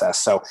filtration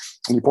process. So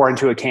when you pour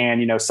into a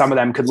can, some of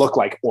them could look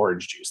like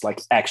orange juice,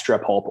 like extra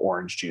pulp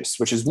orange juice,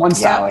 which is one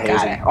style of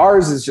hazing.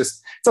 Ours is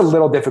just, it's a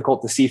little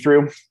difficult to see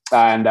through.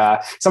 And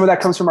some of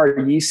that comes from our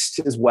yeast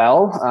as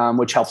well,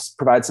 which helps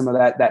provide some of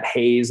that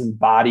haze and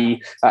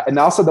body. And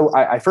also,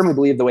 I firmly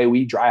believe the way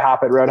we dry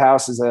hop at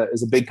Roadhouse is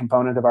a big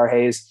component of our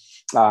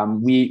haze.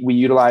 We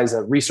utilize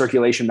a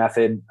recirculation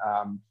method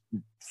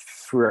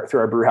through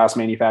our brew house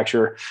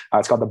manufacturer.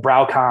 It's called the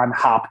Braucon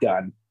Hop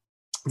Gun.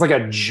 It's like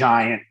a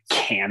giant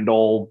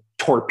candle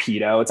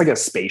torpedo. It's like a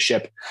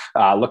spaceship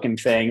looking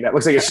thing that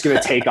looks like it's going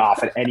to take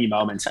off at any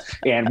moment.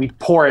 And we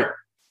pour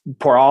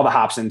all the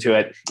hops into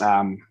it.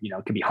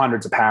 It could be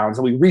hundreds of pounds,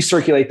 and we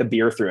recirculate the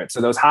beer through it.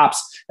 So those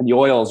hops and the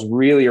oils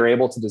really are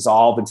able to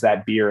dissolve into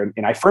that beer.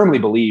 And I firmly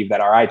believe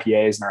that our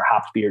IPAs and our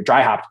hopped beer,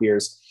 dry hopped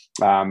beers,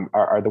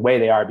 are the way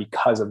they are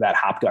because of that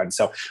hop gun.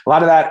 So a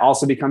lot of that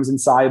also becomes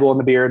insoluble in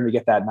the beer, and we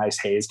get that nice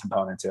haze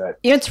component to it.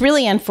 It's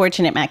really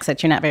unfortunate, Max,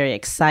 that you're not very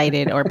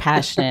excited or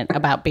passionate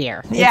about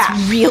beer. Yeah.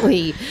 It's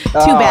really too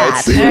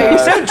bad. You're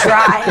so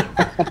dry.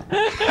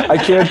 I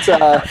can't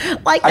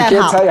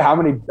tell you how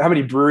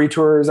many brewery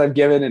tours I've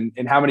given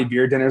and how many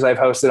beer dinners I've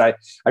hosted. I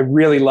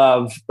really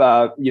love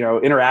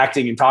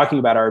interacting and talking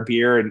about our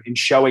beer and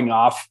showing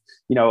off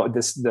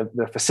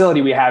the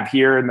facility we have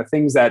here and the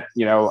things that,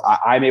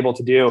 I'm able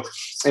to do.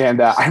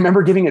 And I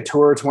remember giving a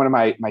tour to one of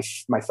my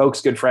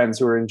folks' good friends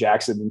who were in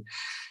Jackson. And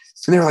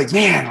they were like,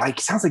 man,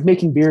 sounds like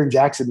making beer in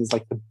Jackson is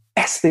like the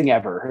best thing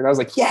ever. And I was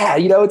like, yeah,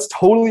 it's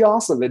totally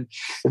awesome. And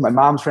my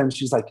mom's friend,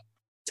 she's like,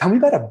 tell me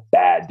about a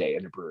bad day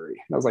in a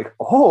brewery. And I was like,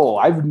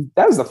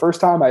 that was the first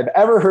time I've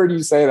ever heard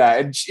you say that.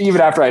 And even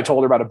after I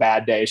told her about a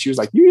bad day, she was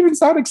like, you even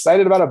sound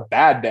excited about a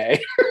bad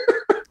day.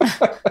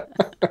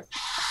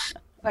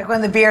 Like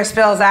when the beer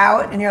spills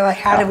out and you're like,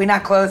 how did we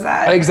not close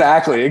that?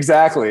 Exactly.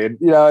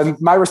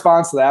 And my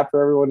response to that for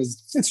everyone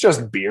is, it's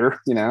just beer,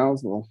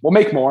 we'll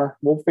make more,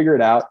 we'll figure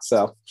it out.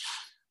 So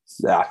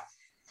yeah.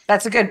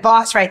 That's a good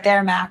boss right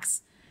there,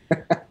 Max.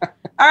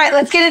 All right,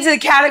 let's get into the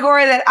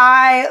category that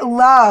I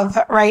love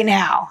right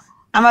now.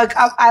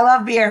 I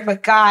love beer,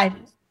 but God,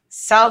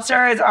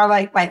 seltzers are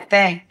like my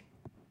thing.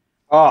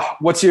 Oh,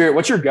 what's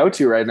your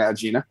go-to right now,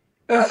 Gina?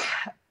 Ugh.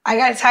 I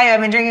got to tell you, I've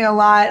been drinking a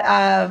lot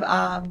of,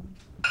 oh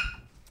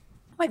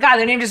my God,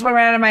 their name just went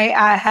right out of my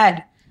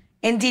head.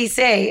 In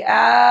DC.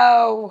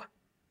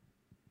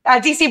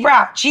 DC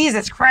Brow.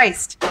 Jesus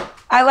Christ.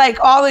 I like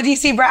all the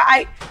DC Brow.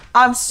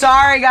 I'm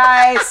sorry,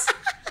 guys.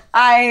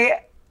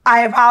 I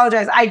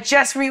apologize. I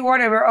just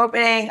reordered. We're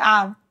opening,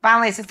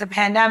 finally since the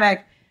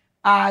pandemic,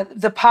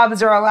 the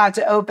pubs are allowed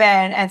to open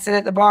and sit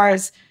at the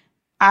bars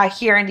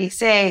here in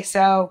DC.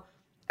 So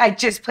I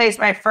just placed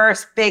my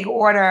first big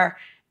order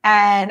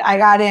and I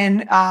got in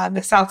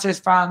the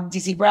seltzers from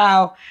DC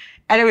Brow.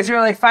 And it was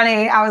really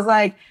funny. I was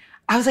like,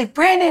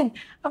 Brandon,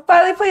 I'm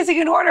finally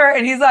placing an order.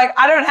 And he's like,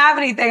 I don't have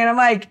anything. And I'm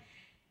like,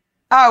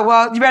 oh,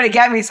 well, you better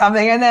get me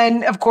something. And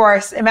then, of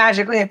course, it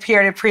magically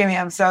appeared at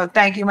premium. So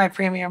thank you, my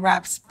premium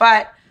reps.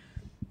 But,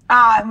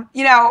 I got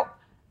to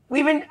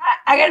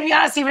be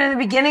honest, even in the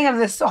beginning of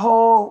this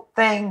whole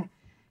thing,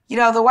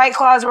 the White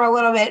Claws were a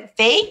little bit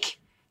fake.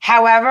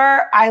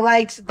 However, I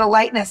liked the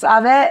lightness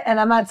of it. And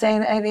I'm not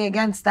saying anything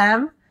against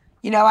them.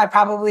 I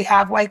probably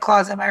have White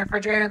Claws in my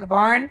refrigerator in the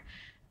barn.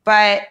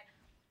 But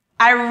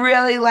I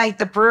really like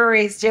the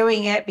breweries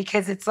doing it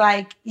because it's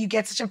like you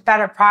get such a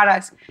better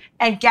product.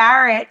 And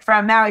Garrett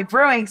from Maui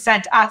Brewing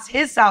sent us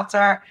his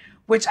seltzer,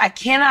 which I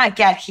cannot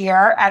get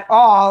here at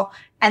all.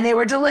 And they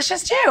were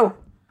delicious too.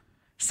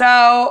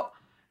 So,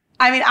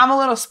 I'm a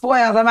little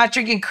spoiled. I'm not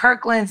drinking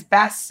Kirkland's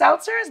best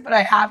seltzers, but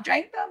I have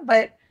drank them.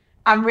 But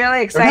I'm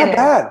really excited. They're not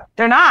bad.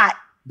 They're not.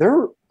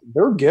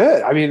 They're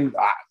good. I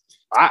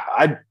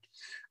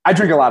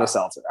drink a lot of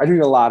seltzer. I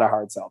drink a lot of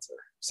hard seltzer.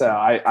 So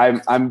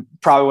I'm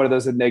probably one of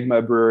those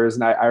enigma brewers.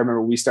 And I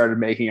remember we started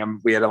making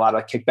them. We had a lot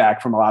of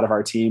kickback from a lot of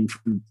our team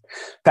from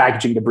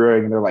packaging to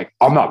brewing. And they're like,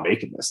 I'm not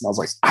making this. And I was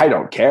like, I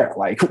don't care.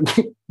 Like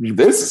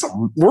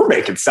we're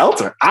making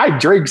seltzer. I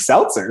drink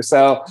seltzer.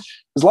 So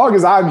as long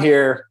as I'm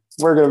here,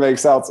 we're going to make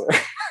seltzer.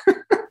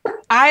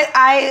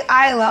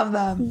 I love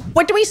them.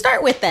 What do we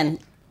start with then?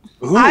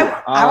 Ooh,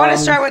 I want to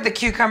start with the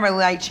cucumber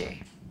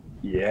lychee.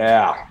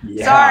 Yeah.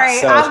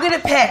 Sorry,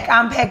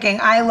 I'm picking.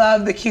 I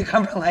love the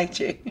cucumber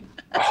lychee.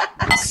 Oh,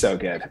 it's so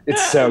good.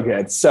 It's so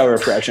good. So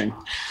refreshing.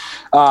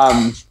 So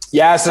sorry,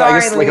 I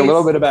guess like a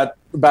little bit about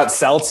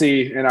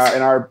seltzy in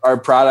our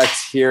product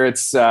here.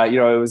 It's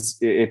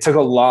it took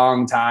a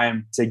long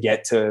time to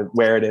get to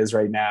where it is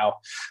right now.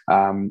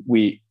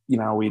 We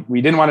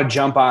didn't want to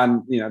jump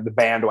on the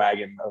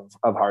bandwagon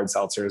of hard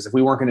seltzers if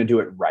we weren't going to do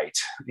it right.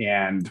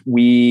 And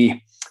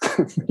we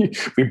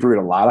brewed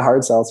a lot of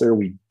hard seltzer.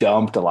 We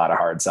dumped a lot of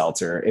hard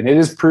seltzer, and it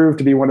has proved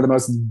to be one of the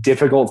most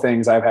difficult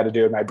things I've had to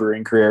do in my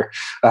brewing career.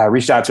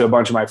 Reached out to a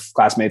bunch of my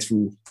classmates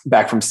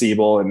back from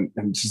Siebel,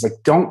 and she's like,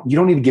 you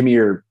don't need to give me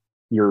your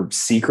your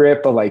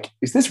secret, but like,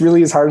 is this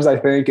really as hard as I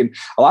think? And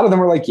a lot of them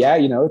were like, yeah,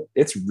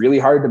 it's really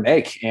hard to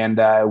make. And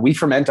we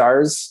ferment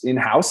ours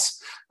in-house,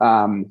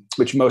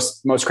 which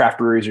most craft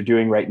breweries are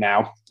doing right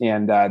now.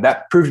 And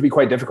that proved to be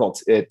quite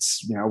difficult.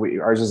 It's,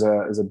 ours is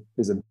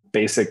a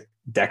basic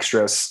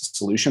dextrose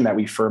solution that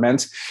we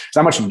ferment. There's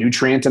not much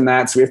nutrient in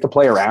that. So we have to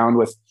play around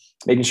with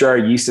making sure our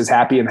yeast is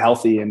happy and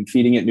healthy and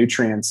feeding it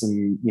nutrients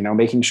and,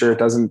 making sure it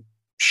doesn't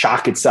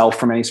shock itself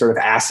from any sort of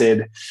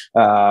acid,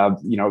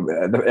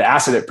 the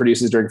acid it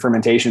produces during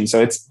fermentation.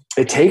 So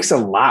it takes a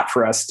lot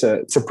for us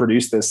to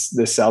produce this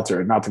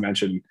seltzer, not to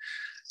mention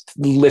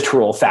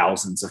literal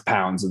thousands of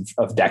pounds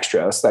of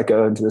dextrose that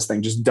go into this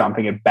thing, just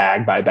dumping it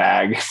bag by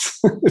bag.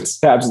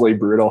 It's absolutely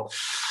brutal.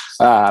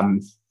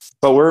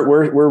 But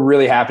we're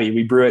really happy.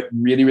 We brew it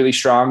really, really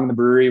strong in the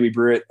brewery. We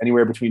brew it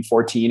anywhere between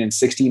 14 and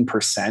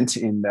 16%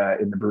 in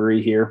the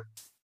brewery here.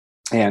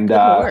 And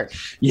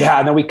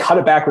and then we cut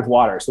it back with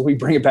water. So we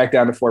bring it back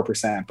down to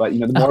 4%. But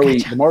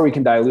the more we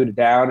can dilute it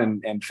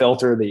down and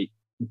filter the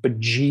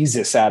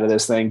bejesus out of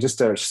this thing, just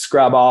to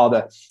scrub all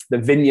the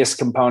vinous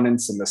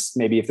components and this,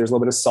 maybe if there's a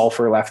little bit of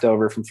sulfur left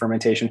over from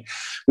fermentation,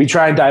 we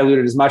try and dilute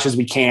it as much as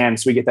we can.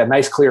 So we get that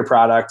nice clear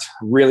product,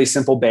 really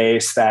simple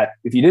base that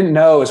if you didn't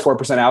know is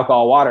 4%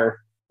 alcohol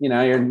water,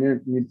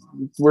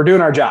 we're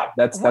doing our job.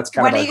 That's kind of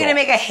When are you going to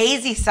make a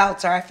hazy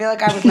seltzer? I feel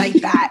like I would like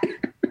that.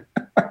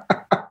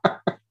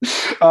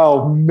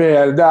 Oh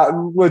man, that's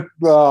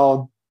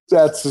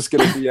just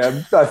going to be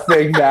a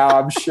thing now,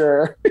 I'm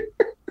sure.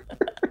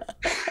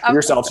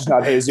 Your seltzer's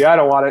not hazy. I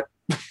don't want it.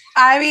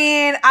 I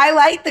mean, I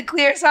like the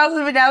clear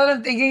seltzer, but now that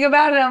I'm thinking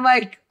about it, I'm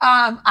like,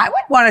 I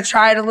would want to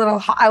try it a little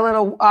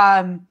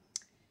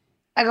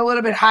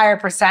bit higher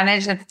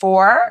percentage than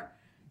 4.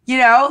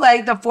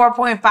 Like the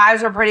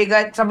 4.5s are pretty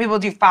good. Some people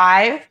do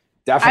 5.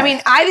 Definitely. I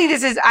mean, I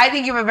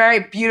think you have a very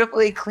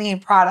beautifully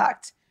clean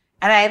product,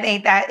 and I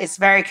think that it's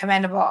very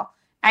commendable.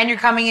 And you're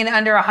coming in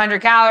under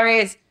 100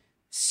 calories,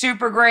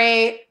 super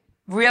great,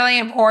 really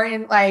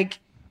important, like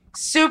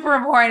super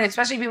important,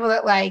 especially people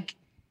that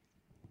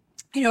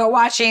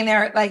watching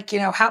their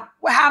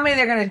how many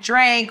they're going to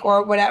drink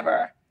or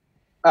whatever.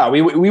 Oh,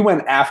 we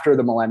went after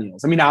the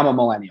millennials. I mean, I'm a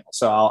millennial,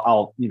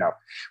 so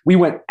we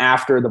went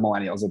after the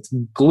millennials. It's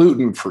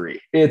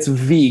gluten-free. It's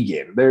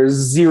vegan. There's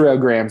 0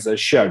 grams of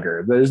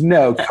sugar. There's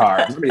no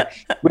carbs. I mean,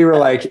 we were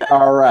like,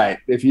 all right,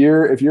 if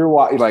you're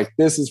like,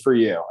 this is for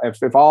you.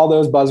 If all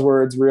those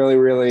buzzwords really,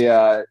 really,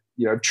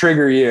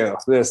 trigger you,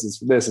 this is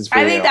for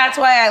you. I think that's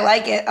why I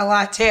like it a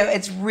lot too.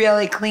 It's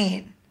really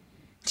clean.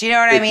 Do you know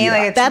what I mean?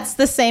 Yeah. That's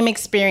the same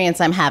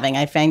experience I'm having.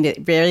 I find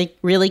it very,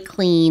 really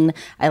clean.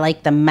 I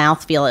like the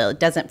mouthfeel. It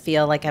doesn't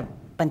feel like a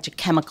bunch of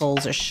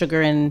chemicals or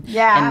sugar and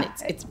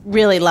it's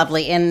really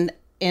lovely. And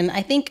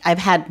I think I've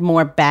had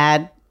more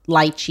bad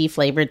lychee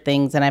flavored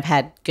things than I've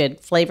had good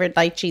flavored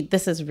lychee.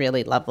 This is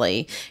really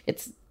lovely.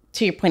 It's,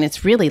 to your point,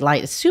 it's really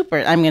light. It's super.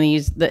 I'm going to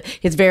use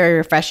it's very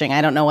refreshing.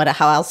 I don't know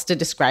how else to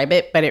describe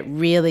it, but it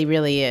really,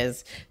 really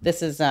is.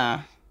 This is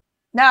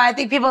No, I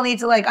think people need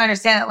to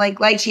understand that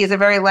lychee is a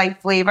very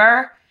light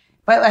flavor,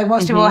 but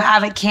most people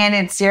have it canned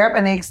in syrup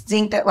and they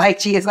think that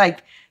lychee is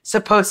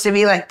supposed to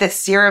be this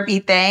syrupy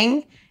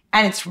thing,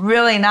 and it's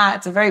really not.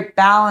 It's a very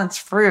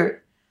balanced fruit.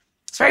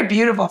 It's a very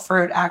beautiful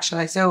fruit,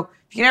 actually. So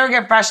if you never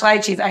get fresh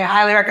lychees, I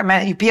highly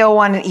recommend it. You peel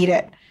one and eat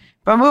it.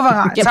 But moving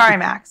on. Sorry,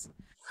 Max.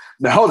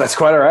 No, that's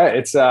quite all right.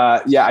 It's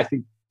I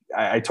think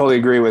I totally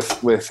agree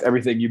with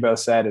everything you both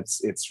said.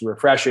 It's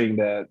refreshing.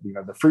 The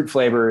fruit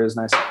flavor is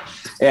nice,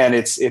 and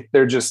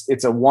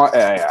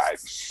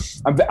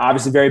I'm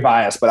obviously very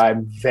biased, but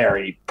I'm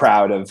very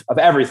proud of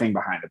everything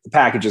behind it. The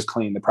package is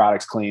clean, the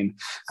product's clean.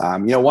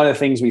 One of the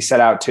things we set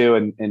out to,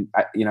 and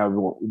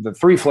the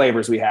 3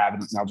 flavors we have,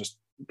 and I'll just,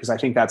 because I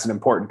think that's an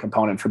important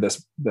component for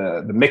this,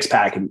 the mix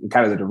pack and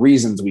kind of the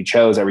reasons we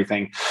chose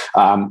everything.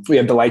 We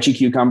have the lychee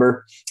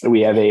cucumber. We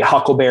have a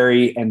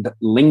huckleberry and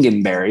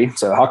lingonberry.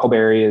 So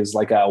huckleberry is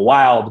like a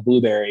wild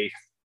blueberry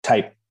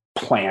type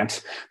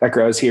plant that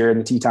grows here in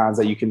the Tetons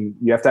that you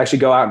have to actually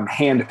go out and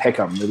hand pick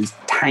them. They're these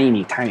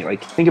tiny,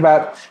 think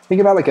about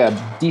like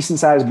a decent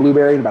sized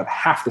blueberry and about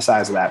half the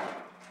size of that.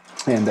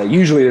 And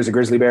usually there's a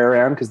grizzly bear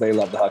around because they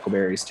love the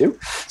huckleberries too.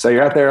 So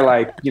you're out there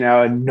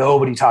and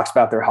nobody talks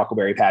about their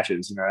huckleberry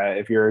patches.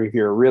 If you're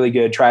a really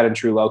good tried and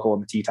true local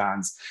in the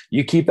Tetons,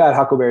 you keep that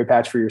huckleberry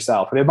patch for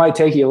yourself. And it might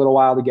take you a little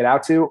while to get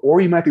out to,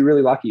 or you might be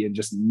really lucky and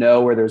just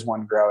know where there's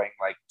one growing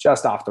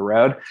just off the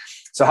road.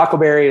 So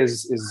huckleberry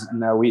is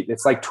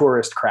it's like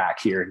tourist crack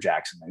here in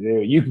Jackson.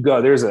 You can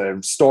go, there's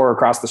a store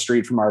across the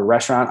street from our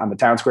restaurant on the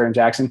town square in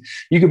Jackson.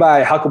 You can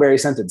buy huckleberry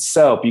scented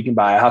soap. You can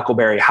buy a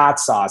huckleberry hot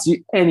sauce,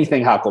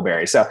 anything huckleberry.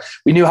 So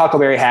we knew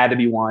huckleberry had to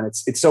be one.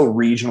 It's so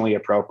regionally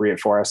appropriate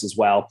for us as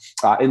well.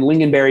 In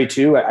lingonberry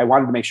too, I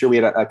wanted to make sure we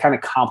had a kind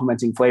of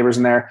complementing flavors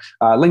in there.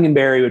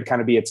 Lingonberry would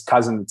kind of be its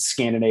cousin, its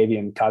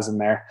Scandinavian cousin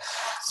there.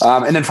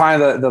 And then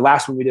finally, the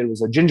last one we did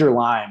was a ginger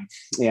lime.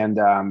 And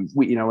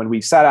when we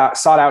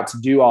sought out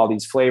to do all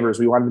these flavors,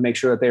 we wanted to make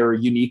sure that they were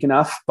unique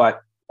enough,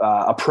 but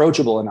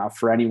approachable enough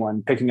for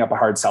anyone picking up a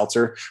hard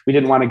seltzer. We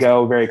didn't want to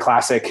go very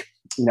classic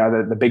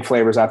the big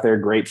flavors out there,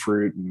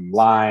 grapefruit and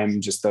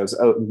lime, just those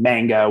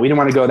mango. We didn't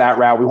want to go that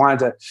route. We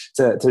wanted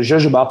to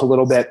zhuzh up a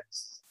little bit.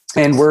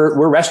 And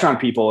we're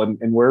restaurant people and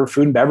we're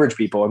food and beverage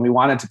people. And we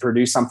wanted to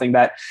produce something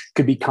that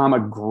could become a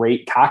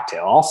great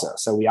cocktail also.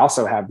 So we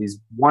also have these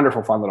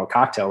wonderful, fun little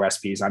cocktail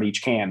recipes on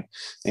each can.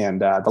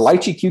 And the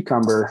lychee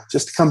cucumber,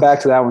 just to come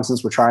back to that one,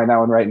 since we're trying that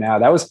one right now,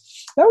 that was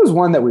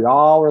one that we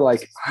all were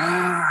like,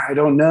 I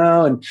don't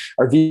know. And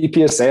our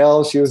VP of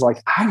sales, she was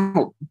like, I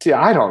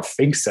don't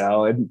think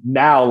so. And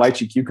now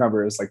lychee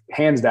cucumber is like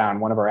hands down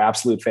one of our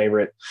absolute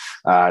favorite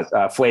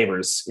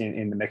flavors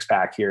in the mix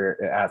pack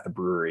here at the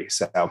brewery.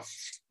 So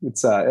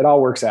it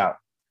all works out.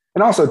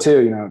 And also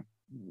too,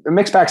 a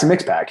mix pack's a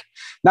mix pack.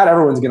 Not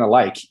everyone's going to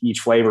like each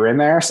flavor in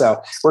there. So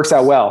it works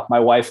out well. My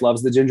wife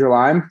loves the ginger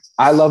lime.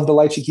 I love the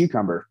lychee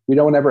cucumber. We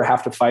don't ever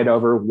have to fight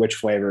over which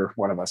flavor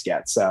one of us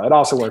gets. So it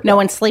also works. No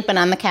one's sleeping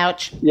on the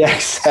couch. Yeah,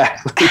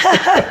 exactly.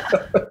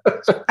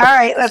 All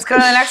right, let's go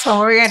to the next one.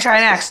 What are we going to try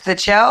next? The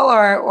chill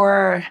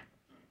or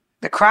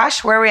the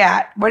crush? Where are we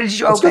at? What did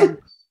you open?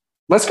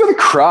 Let's go to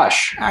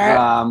Crush. All right.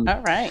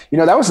 All right.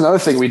 That was another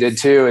thing we did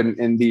too.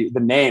 In the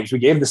names, we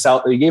gave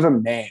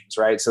them names,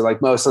 right? So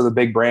like most of the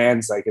big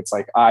brands, like it's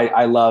like,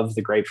 I love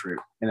the grapefruit,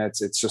 and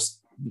it's just,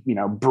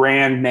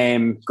 brand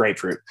name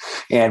grapefruit.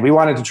 And we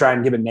wanted to try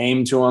and give a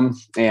name to them.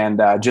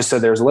 And just so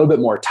there's a little bit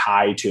more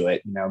tie to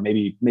it,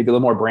 maybe a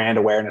little more brand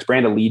awareness,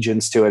 brand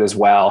allegiance to it as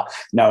well,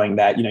 knowing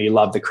that, you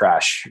love the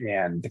Crush,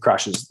 and the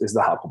Crush is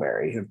the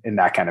huckleberry in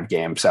that kind of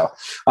game. So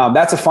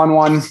that's a fun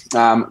one.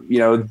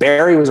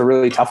 Berry was a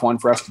really tough one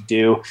for us to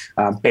do.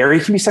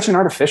 Berry can be such an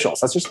artificial.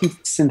 So that's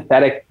just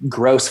synthetic,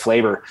 gross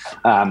flavor.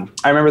 I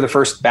remember the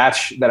first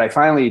batch that I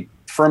finally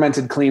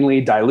fermented cleanly,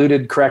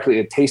 diluted correctly.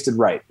 It tasted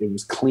right. It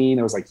was clean.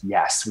 It was like,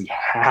 yes, we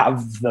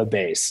have the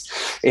base.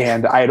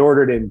 And I had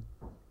ordered in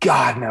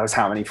God knows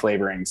how many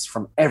flavorings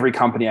from every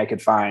company I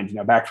could find,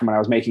 back from when I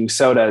was making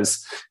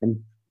sodas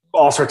and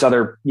all sorts of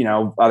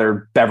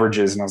other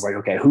beverages. And I was like,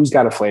 okay, who's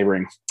got a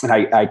flavoring? And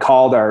I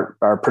called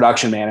our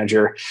production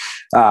manager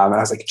and I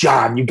was like,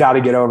 John, you got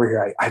to get over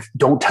here. I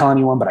don't tell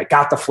anyone, but I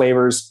got the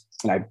flavors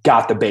and I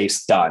got the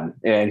base done.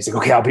 And he's like,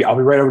 okay, I'll be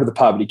right over to the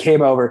pub. And he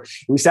came over and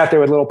we sat there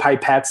with little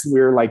pipettes and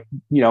we were like,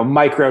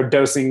 micro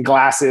dosing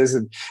glasses.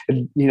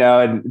 And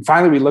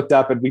finally we looked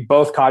up and we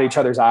both caught each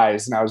other's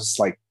eyes. And I was just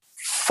like,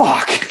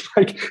 fuck,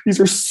 like these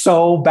are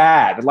so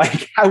bad.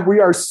 Like we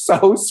are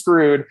so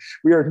screwed.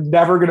 We are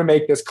never going to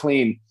make this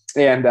clean.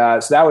 And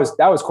so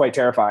that was quite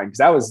terrifying,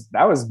 because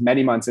that was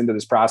many months into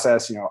this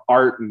process.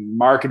 Art and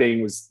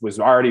marketing was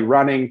already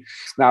running,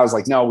 and I was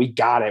like, no, we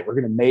got it. We're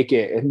going to make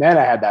it. And then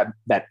I had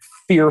that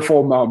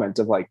fearful moment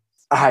of like,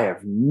 I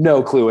have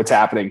no clue what's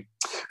happening.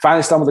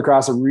 Finally stumbled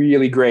across a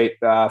really great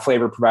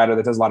flavor provider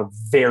that does a lot of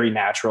very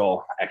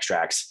natural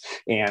extracts,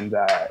 and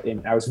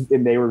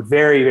they were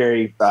very,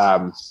 very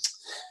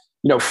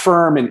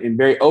firm and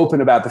very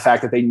open about the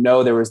fact that they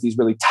know there was these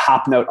really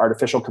top note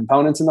artificial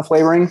components in the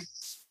flavoring.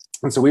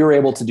 And so we were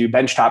able to do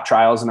benchtop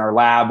trials in our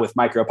lab with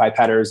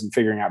micropipetters and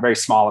figuring out very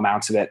small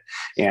amounts of it.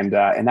 And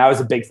that was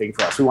a big thing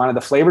for us. We wanted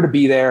the flavor to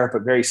be there,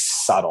 but very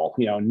subtle,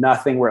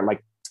 nothing where it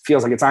like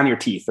feels like it's on your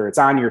teeth or it's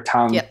on your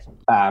tongue. Yep.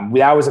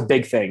 That was a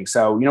big thing.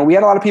 So, we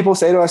had a lot of people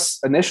say to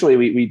us initially,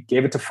 we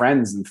gave it to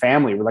friends and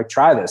family. We're like,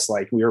 try this.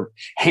 Like we were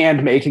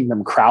hand making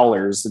them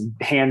crowlers and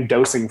hand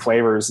dosing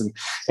flavors.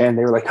 And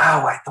they were like, oh,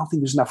 I don't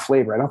think there's enough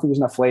flavor.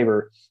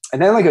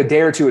 And then like a day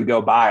or two would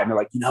go by and they're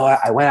like, what?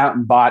 I went out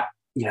and bought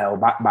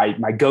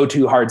my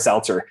go-to hard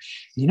seltzer.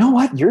 You know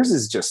what? Yours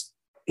is just,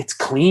 it's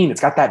clean. It's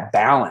got that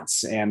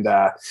balance. And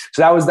so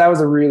that was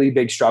a really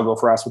big struggle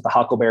for us with the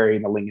huckleberry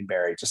and the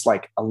lingonberry, just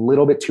like a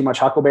little bit too much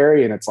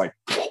huckleberry. And it's like,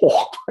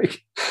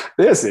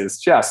 this is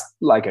just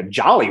like a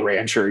Jolly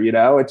Rancher,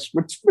 which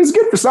was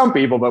good for some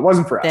people, but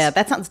wasn't for us. Yeah,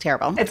 that sounds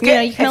terrible. It's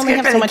good. You can only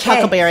have so much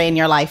huckleberry in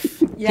your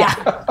life.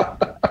 Yeah.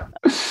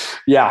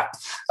 Yeah.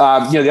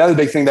 The other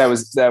big thing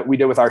that we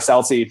did with our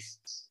seltzy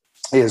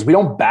is we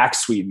don't back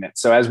sweeten it.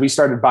 So as we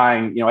started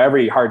buying,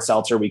 every hard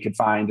seltzer we could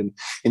find,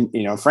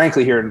 and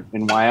frankly here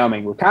in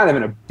Wyoming, we're kind of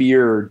in a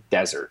beer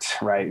desert,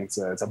 right? It's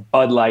a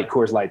Bud Light,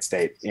 Coors Light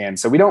state. And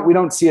so we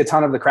don't see a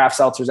ton of the craft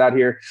seltzers out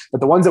here,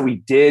 but the ones that we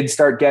did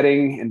start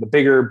getting and the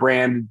bigger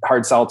brand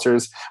hard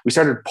seltzers, we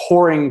started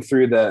pouring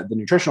through the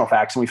nutritional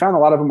facts, and we found a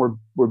lot of them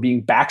were being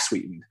back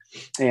sweetened,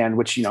 and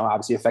which,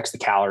 obviously affects the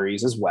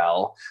calories as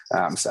well.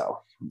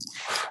 So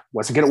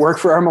wasn't going to work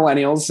for our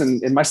millennials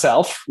and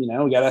myself. We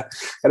gotta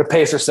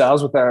pace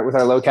ourselves with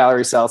our low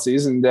calorie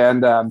Celsius.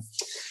 And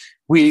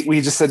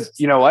we just said,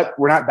 you know what,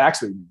 we're not back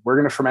sweetening. We're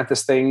going to ferment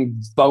this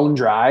thing bone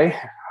dry.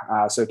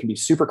 So it can be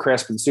super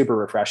crisp and super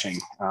refreshing.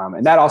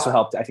 And that also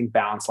helped, I think,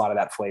 balance a lot of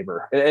that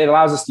flavor. It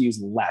allows us to use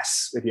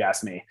less, if you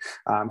ask me.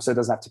 So it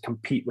doesn't have to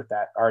compete with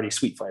that already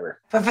sweet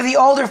flavor. But for the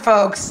older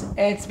folks,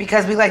 it's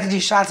because we like to do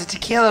shots of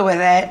tequila with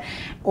it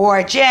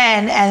or gin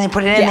and then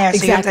put it in there.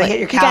 So you have to hit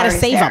your calories. You got to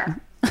save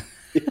them.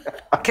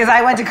 Because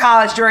I went to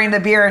college during the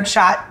beer and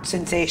shot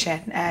sensation,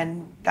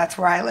 and that's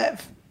where I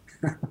live.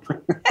 All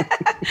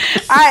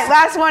right,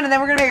 last one, and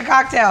then we're going to make a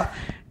cocktail.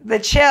 The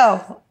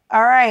chill.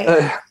 All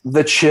right.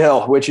 The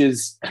chill, which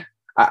is,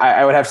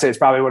 I would have to say it's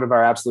probably one of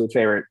our absolute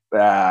favorite,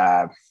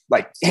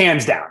 like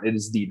hands down. It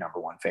is the number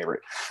one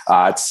favorite.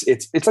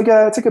 It's like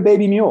a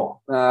baby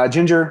mule,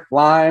 ginger,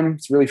 lime.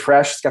 It's really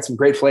fresh. It's got some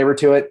great flavor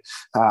to it.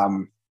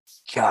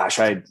 Gosh,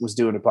 I was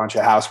doing a bunch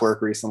of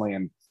housework recently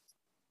and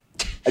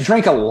I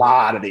drank a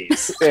lot of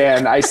these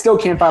and I still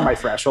can't find my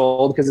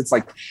threshold because it's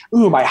like,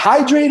 ooh, am I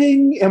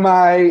hydrating? Am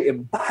I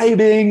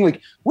imbibing?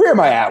 Like, where am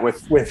I at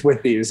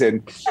with these?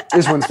 And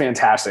this one's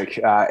fantastic.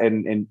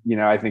 And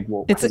I think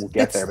we'll get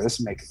there, but this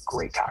will make a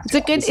great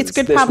cocktail. It's a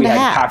good problem to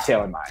have.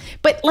 Cocktail in mind.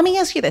 But let me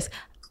ask you this.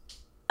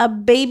 A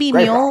baby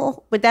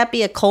mule, would that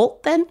be a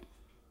colt then?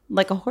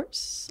 Like a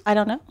horse? I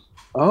don't know.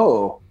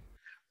 Oh,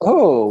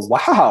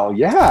 wow.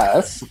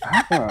 Yeah.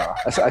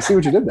 I see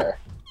what you did there.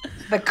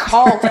 The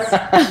Colts.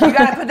 You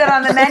got to put that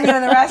on the menu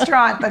in the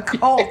restaurant. The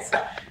Colts.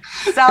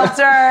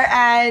 Seltzer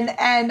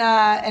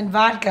and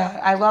vodka.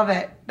 I love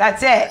it.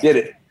 That's it. Get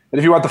it. And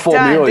if you want the full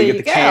mule, you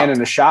get the can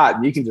and the shot,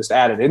 and you can just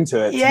add it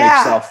into it to make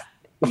yourself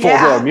the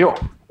full mule.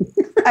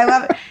 I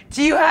love it.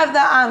 Do you have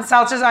the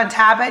seltzers on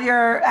tap at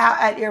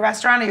your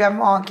restaurant, or you have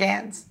them all in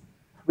cans?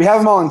 We have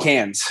them all in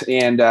cans,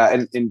 and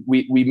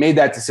we made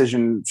that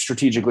decision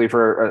strategically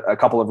for a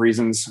couple of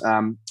reasons.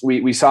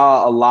 We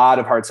saw a lot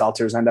of hard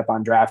seltzers end up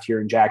on draft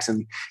here in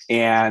Jackson,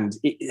 and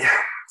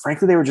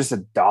frankly, they were just a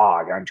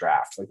dog on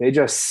draft. Like they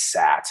just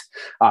sat.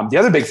 The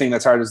other big thing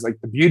that's hard is like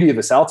the beauty of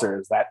the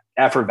seltzer is that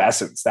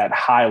effervescence, that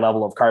high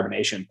level of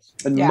carbonation.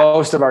 And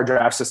most of our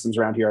draft systems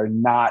around here are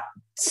not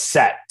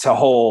set to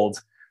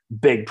hold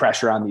big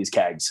pressure on these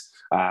kegs.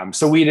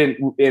 So it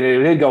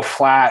did go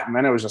flat, and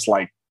then it was just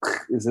like,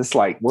 is this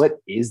like, what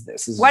is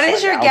this? What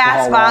is your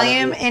gas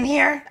volume in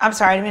here? I'm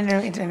sorry, I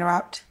didn't mean to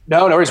interrupt.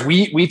 No worries.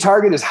 We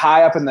target as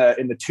high up in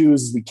the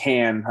twos as we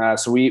can.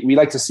 So we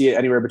like to see it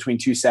anywhere between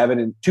 2.7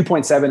 and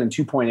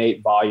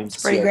 2.8 volumes.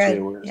 It's pretty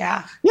good.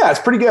 Yeah,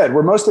 it's pretty good.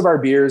 Where most of our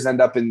beers end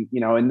up in the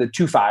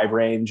 2.5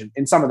 range,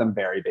 and some of them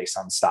vary based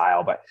on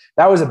style. But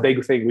that was a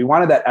big thing. We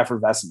wanted that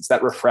effervescence,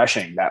 that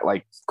refreshing, that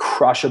like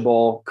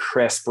crushable,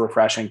 crisp,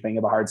 refreshing thing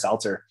of a hard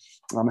seltzer,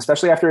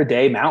 especially after a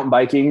day mountain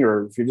biking,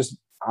 or if you're just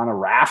on a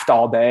raft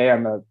all day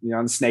on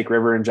the Snake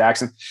River in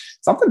Jackson.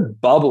 Something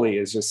bubbly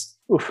is just,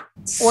 oof,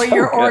 or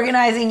you're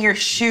organizing your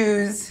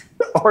shoes.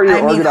 Or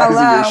you're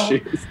organizing your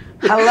shoes.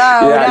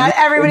 Hello. Yeah, not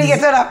everybody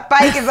gets on a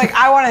bike is like,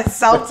 I want a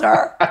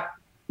seltzer.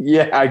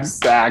 Yeah,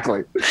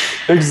 exactly.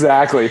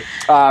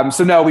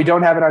 So no, we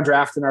don't have it on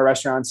draft in our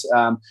restaurants.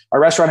 Our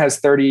restaurant has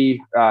 30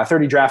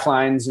 draft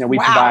lines. We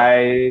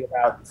provide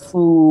about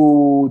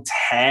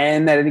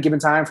 10 at any given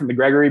time from the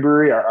Gregory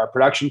Brewery, our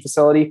production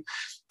facility.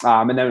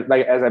 And then,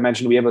 like, as I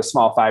mentioned, we have a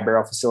small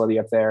 5-barrel facility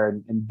up there,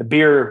 and the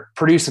beer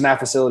produced in that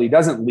facility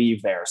doesn't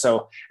leave there.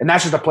 So, and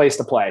that's just a place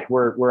to play.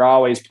 We're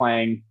always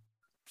playing.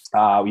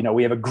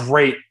 We have a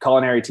great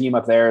culinary team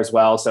up there as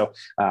well. So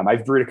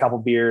I've brewed a couple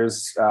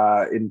beers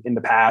in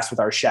the past with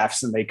our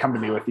chefs, and they come to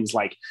me with these,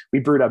 like, we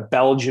brewed a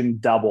Belgian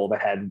double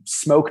that had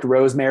smoked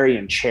rosemary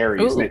and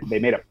cherries. And they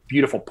made a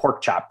beautiful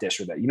pork chop dish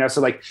with it,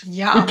 so like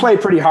we play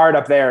pretty hard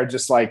up there,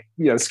 just like,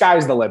 the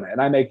sky's the limit.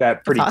 And I make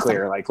that pretty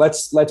clear. Like,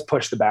 let's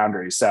push the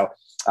boundaries. So,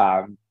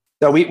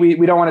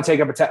 we don't want to take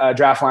up a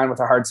draft line with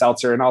a hard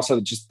seltzer, and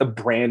also just the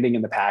branding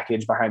and the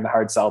package behind the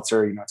hard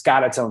seltzer. It's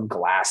got its own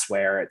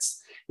glassware. It's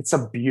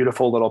a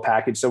beautiful little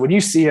package. So when you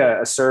see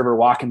a server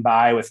walking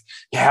by with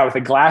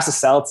a glass of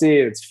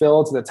seltzy, it's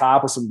filled to the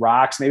top with some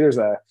rocks. Maybe there's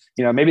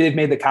maybe they've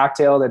made the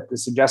cocktail that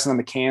is suggested on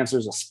the can. So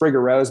there's a sprig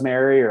of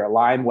rosemary or a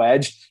lime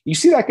wedge. You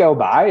see that go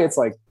by, it's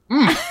like,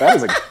 that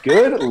is a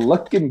good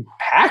looking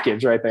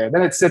package right there.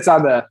 Then it sits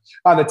on the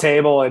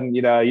table, and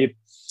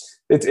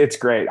it's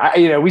great.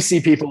 We see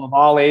people of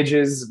all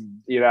ages,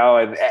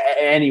 and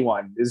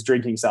anyone is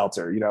drinking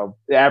seltzer.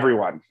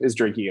 Everyone is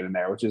drinking it in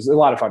there, which is a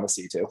lot of fun to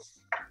see too.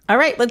 All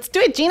right, let's do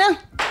it, Gina. All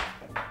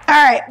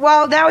right.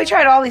 Well, now we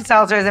tried all these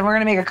seltzers, and we're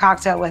going to make a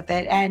cocktail with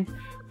it. And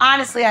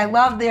honestly, I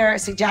love their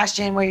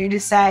suggestion where you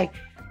just say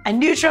a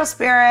neutral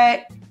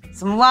spirit,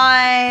 some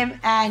lime,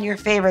 and your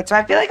favorite. So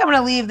I feel like I'm going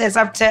to leave this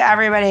up to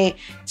everybody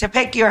to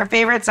pick your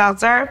favorite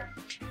seltzer.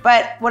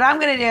 But what I'm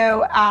going to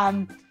do,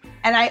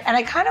 and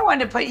I kind of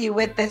wanted to put you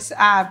with this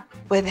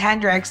with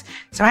Hendrick's.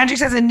 So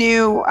Hendrick's has a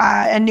new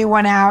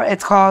one out.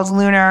 It's called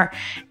Lunar,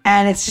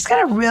 and it's just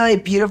got a really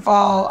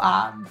beautiful,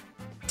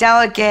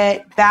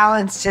 delicate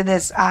balance to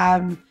this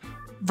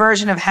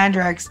version of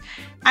Hendrick's.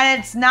 And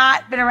it's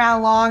not been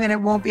around long, and it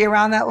won't be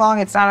around that long.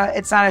 It's not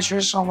a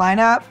traditional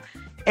lineup.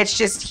 It's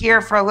just here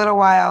for a little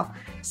while.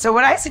 So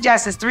what I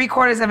suggest is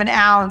 3/4 of an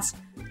ounce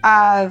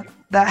of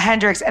the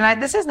Hendrick's,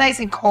 and this is nice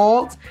and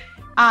cold.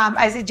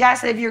 I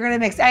suggest that if you're going to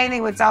mix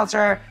anything with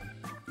seltzer,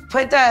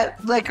 put the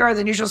liquor or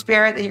the neutral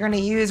spirit that you're going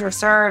to use or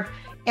serve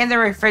in the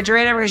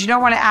refrigerator, because you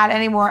don't want to add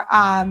any more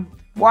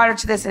water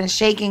to this and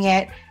shaking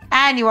it.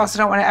 And you also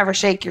don't want to ever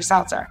shake your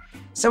seltzer.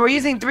 So we're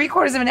using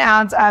 3/4 of an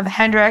ounce of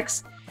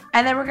Hendrick's,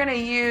 and then we're going to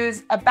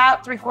use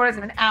about 3/4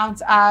 of an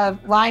ounce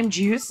of lime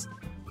juice.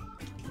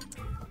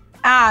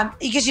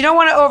 Because you don't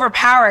want to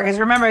overpower it, because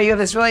remember, you have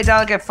this really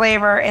delicate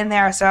flavor in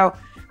there. So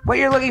what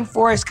you're looking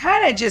for is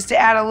kind of just to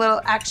add a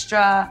little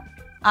extra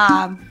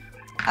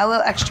a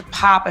little extra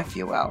pop, if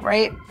you will,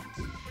 right?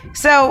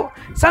 So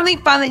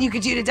something fun that you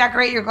could do to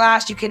decorate your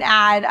glass, you can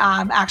add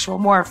actual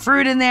more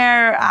fruit in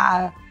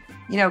there,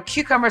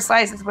 cucumber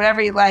slices,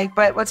 whatever you like.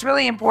 But what's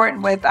really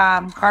important with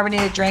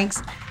carbonated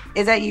drinks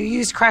is that you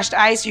use crushed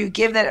ice. You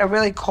give that a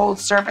really cold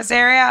surface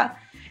area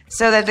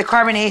so that the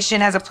carbonation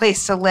has a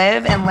place to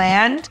live and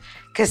land,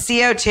 because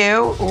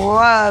CO2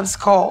 loves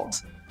cold.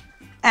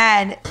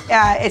 And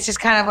it's just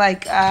kind of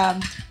like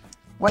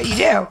what you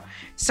do.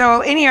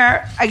 So in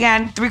here,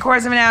 again,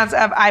 3/4 of an ounce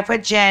of, I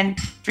put gin,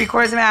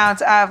 3/4 of an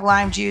ounce of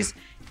lime juice.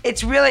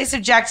 It's really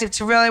subjective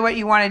to really what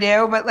you want to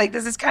do, but like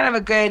this is kind of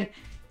a good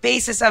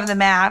basis of the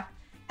math.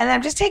 And then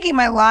I'm just taking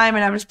my lime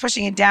and I'm just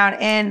pushing it down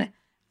in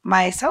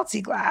my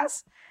seltzy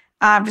glass,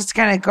 just to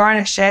kind of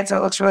garnish it so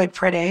it looks really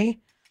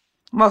pretty.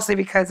 Mostly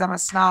because I'm a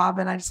snob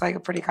and I just like a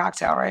pretty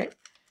cocktail, right?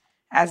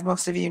 As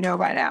most of you know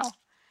by now.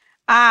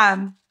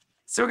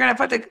 So we're gonna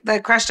put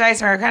the crushed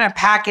ice and we're gonna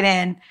pack it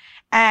in.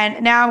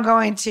 And now I'm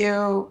going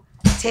to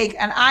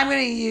I'm going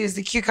to use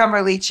the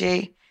cucumber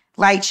lychee,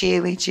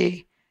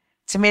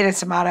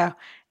 tomato,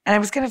 and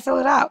I'm just going to fill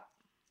it up.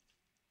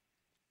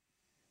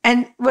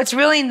 And what's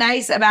really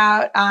nice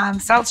about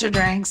seltzer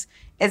drinks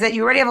is that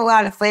you already have a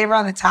lot of flavor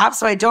on the top,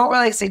 so I don't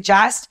really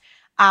suggest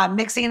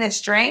mixing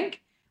this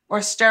drink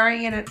or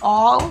stirring it at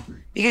all,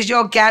 because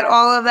you'll get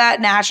all of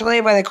that naturally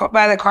by the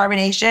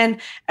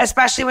carbonation,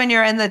 especially when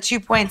you're in the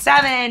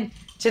 2.7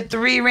 to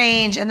 3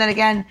 range. And then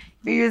again,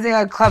 if you're using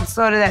a club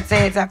soda that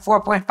say it's at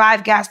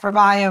 4.5 gas per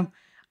volume,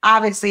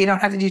 obviously you don't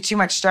have to do too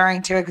much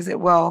stirring to it because it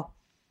will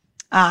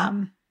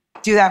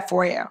do that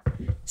for you.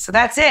 So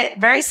that's it.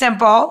 Very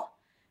simple,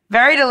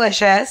 very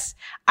delicious.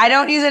 I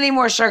don't use any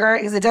more sugar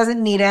because it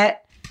doesn't need it.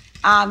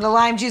 The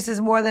lime juice is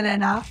more than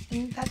enough.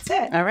 And that's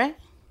it. All right.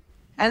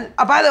 And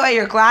by the way,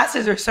 your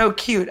glasses are so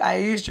cute. I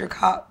used your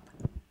cup.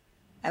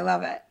 I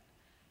love it.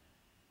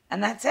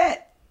 And that's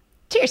it.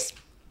 Cheers.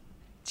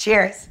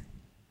 Cheers.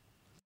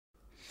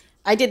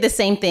 I did the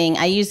same thing.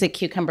 I use the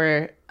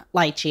cucumber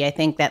lychee. I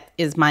think that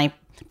is my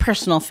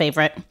personal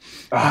favorite.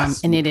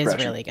 And it is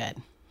really good.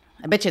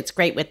 I bet you it's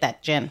great with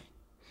that gin.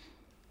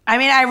 I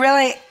mean,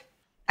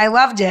 I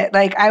loved it.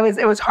 Like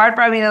it was hard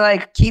for me to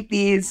like keep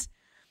these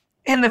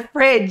in the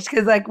fridge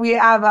because like we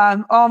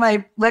have all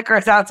my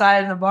liquors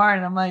outside in the bar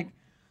and I'm like,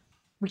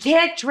 we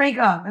can't drink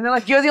them. And they're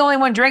like, you're the only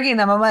one drinking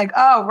them. I'm like,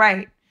 oh,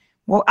 right.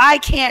 Well, I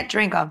can't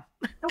drink them.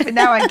 But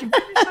now I can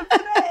finish them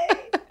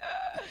today.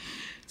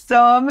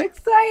 So I'm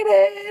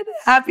excited.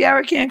 Happy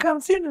hour can't come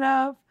soon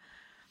enough.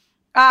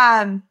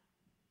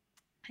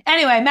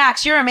 Anyway,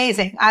 Max, you're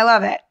amazing. I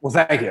love it. Well,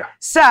 thank you.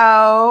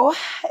 So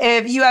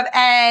if you have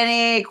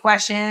any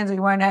questions or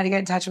you want to know how to get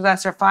in touch with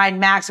us or find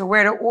Max or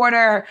where to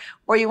order,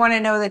 or you want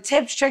to know the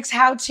tips, tricks,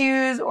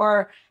 how-tos,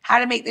 or how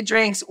to make the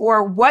drinks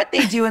or what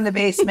they do in the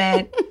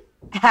basement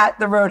at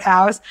the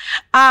Roadhouse,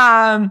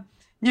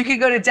 you can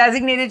go to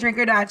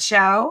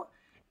designateddrinker.show.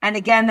 And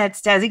again,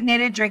 that's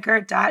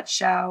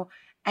designateddrinker.show.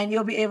 And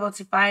you'll be able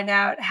to find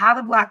out how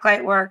the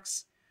blacklight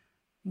works,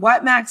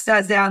 what Max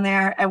does down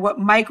there, and what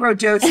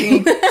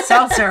micro-dosing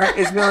seltzer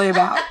is really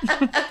about.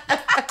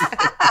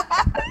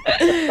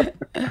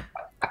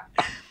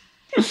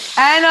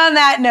 And on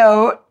that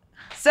note,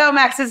 so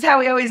Max, this is how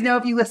we always know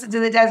if you listen to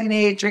the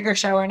Designated Drinker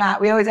Show or not.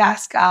 We always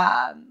ask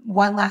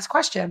one last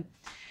question.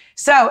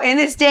 So in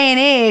this day and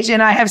age,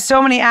 and I have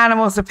so many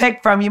animals to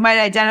pick from, you might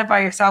identify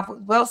yourself with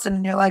Wilson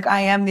and you're like,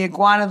 I am the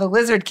iguana, the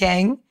lizard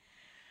king.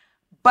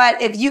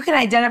 But if you can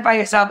identify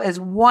yourself as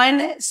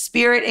one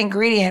spirit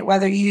ingredient,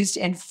 whether used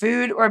in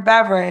food or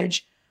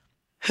beverage,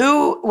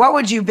 what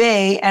would you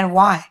be and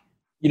why?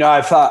 You know, I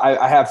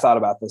have thought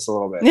about this a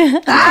little bit.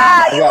 Listen!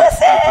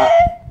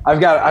 I've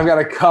got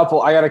a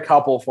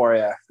couple for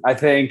you. I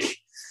think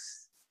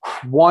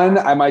one,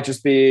 I might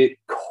just be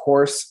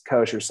coarse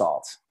kosher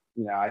salt.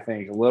 You know, I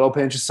think a little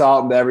pinch of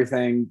salt into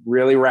everything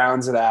really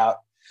rounds it out.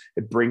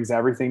 It brings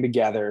everything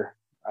together.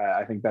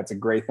 I think that's a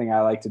great thing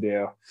I like to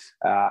do.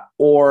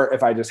 Or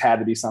if I just had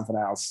to be something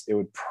else, it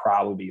would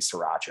probably be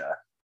sriracha. A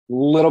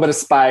little bit of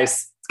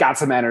spice, it's got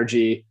some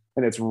energy,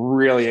 and it's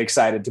really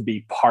excited to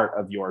be part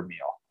of your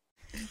meal.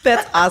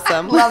 That's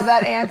awesome. Love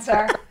that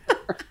answer.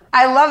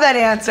 I love that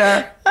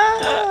answer.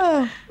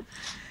 Oh.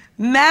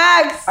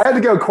 Max! I had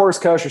to go coarse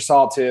kosher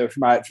salt too for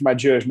my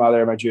Jewish mother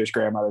and my Jewish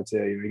grandmother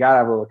too. You got to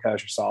have a little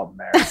kosher salt in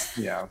there.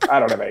 You know, I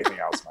don't have anything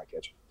else in my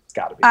kitchen. It's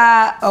got to be.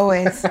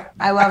 Always.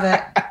 I love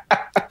it.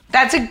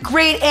 That's a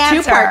great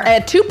answer.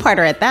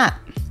 Two-parter at that.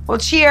 Well,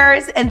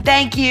 cheers and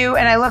thank you.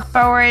 And I look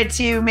forward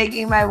to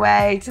making my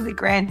way to the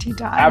Grand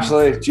Tetons.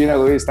 Absolutely. Gina,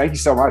 Louise, thank you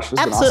so much. This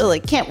Absolutely.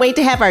 Awesome. Can't wait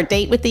to have our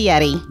date with the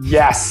Yeti.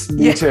 Yes,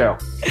 me too.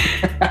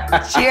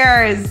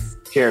 Cheers.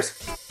 Cheers.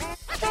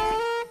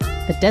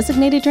 The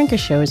Designated Drinker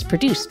Show is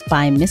produced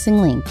by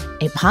Missing Link,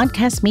 a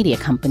podcast media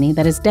company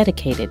that is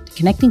dedicated to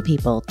connecting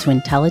people to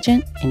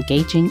intelligent,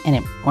 engaging, and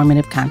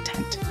informative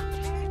content.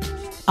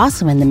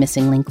 Also in the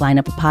Missing Link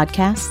lineup of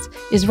podcasts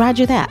is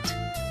Roger That,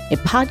 a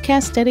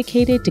podcast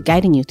dedicated to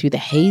guiding you through the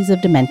haze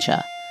of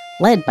dementia,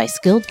 led by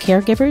skilled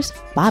caregivers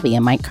Bobby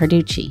and Mike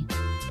Carducci.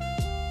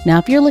 Now,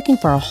 if you're looking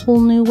for a whole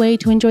new way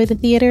to enjoy the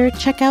theater,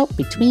 check out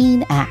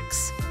Between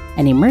Acts,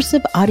 an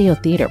immersive audio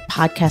theater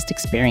podcast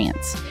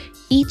experience.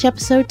 Each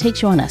episode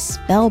takes you on a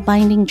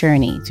spellbinding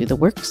journey through the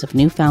works of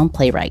newfound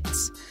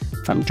playwrights,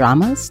 from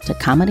dramas to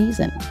comedies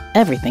and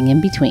everything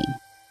in between.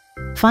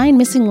 Find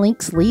Missing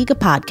Link's League of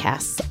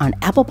Podcasts on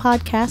Apple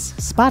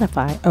Podcasts,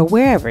 Spotify, or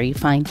wherever you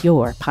find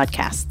your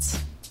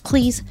podcasts.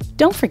 Please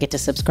don't forget to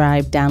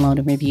subscribe, download,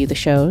 and review the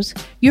shows.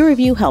 Your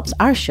review helps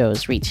our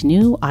shows reach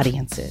new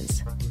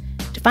audiences.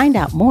 To find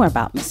out more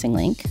about Missing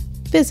Link,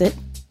 visit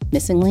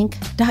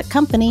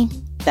missinglink.company.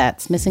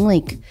 That's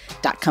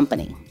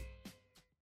missinglink.company.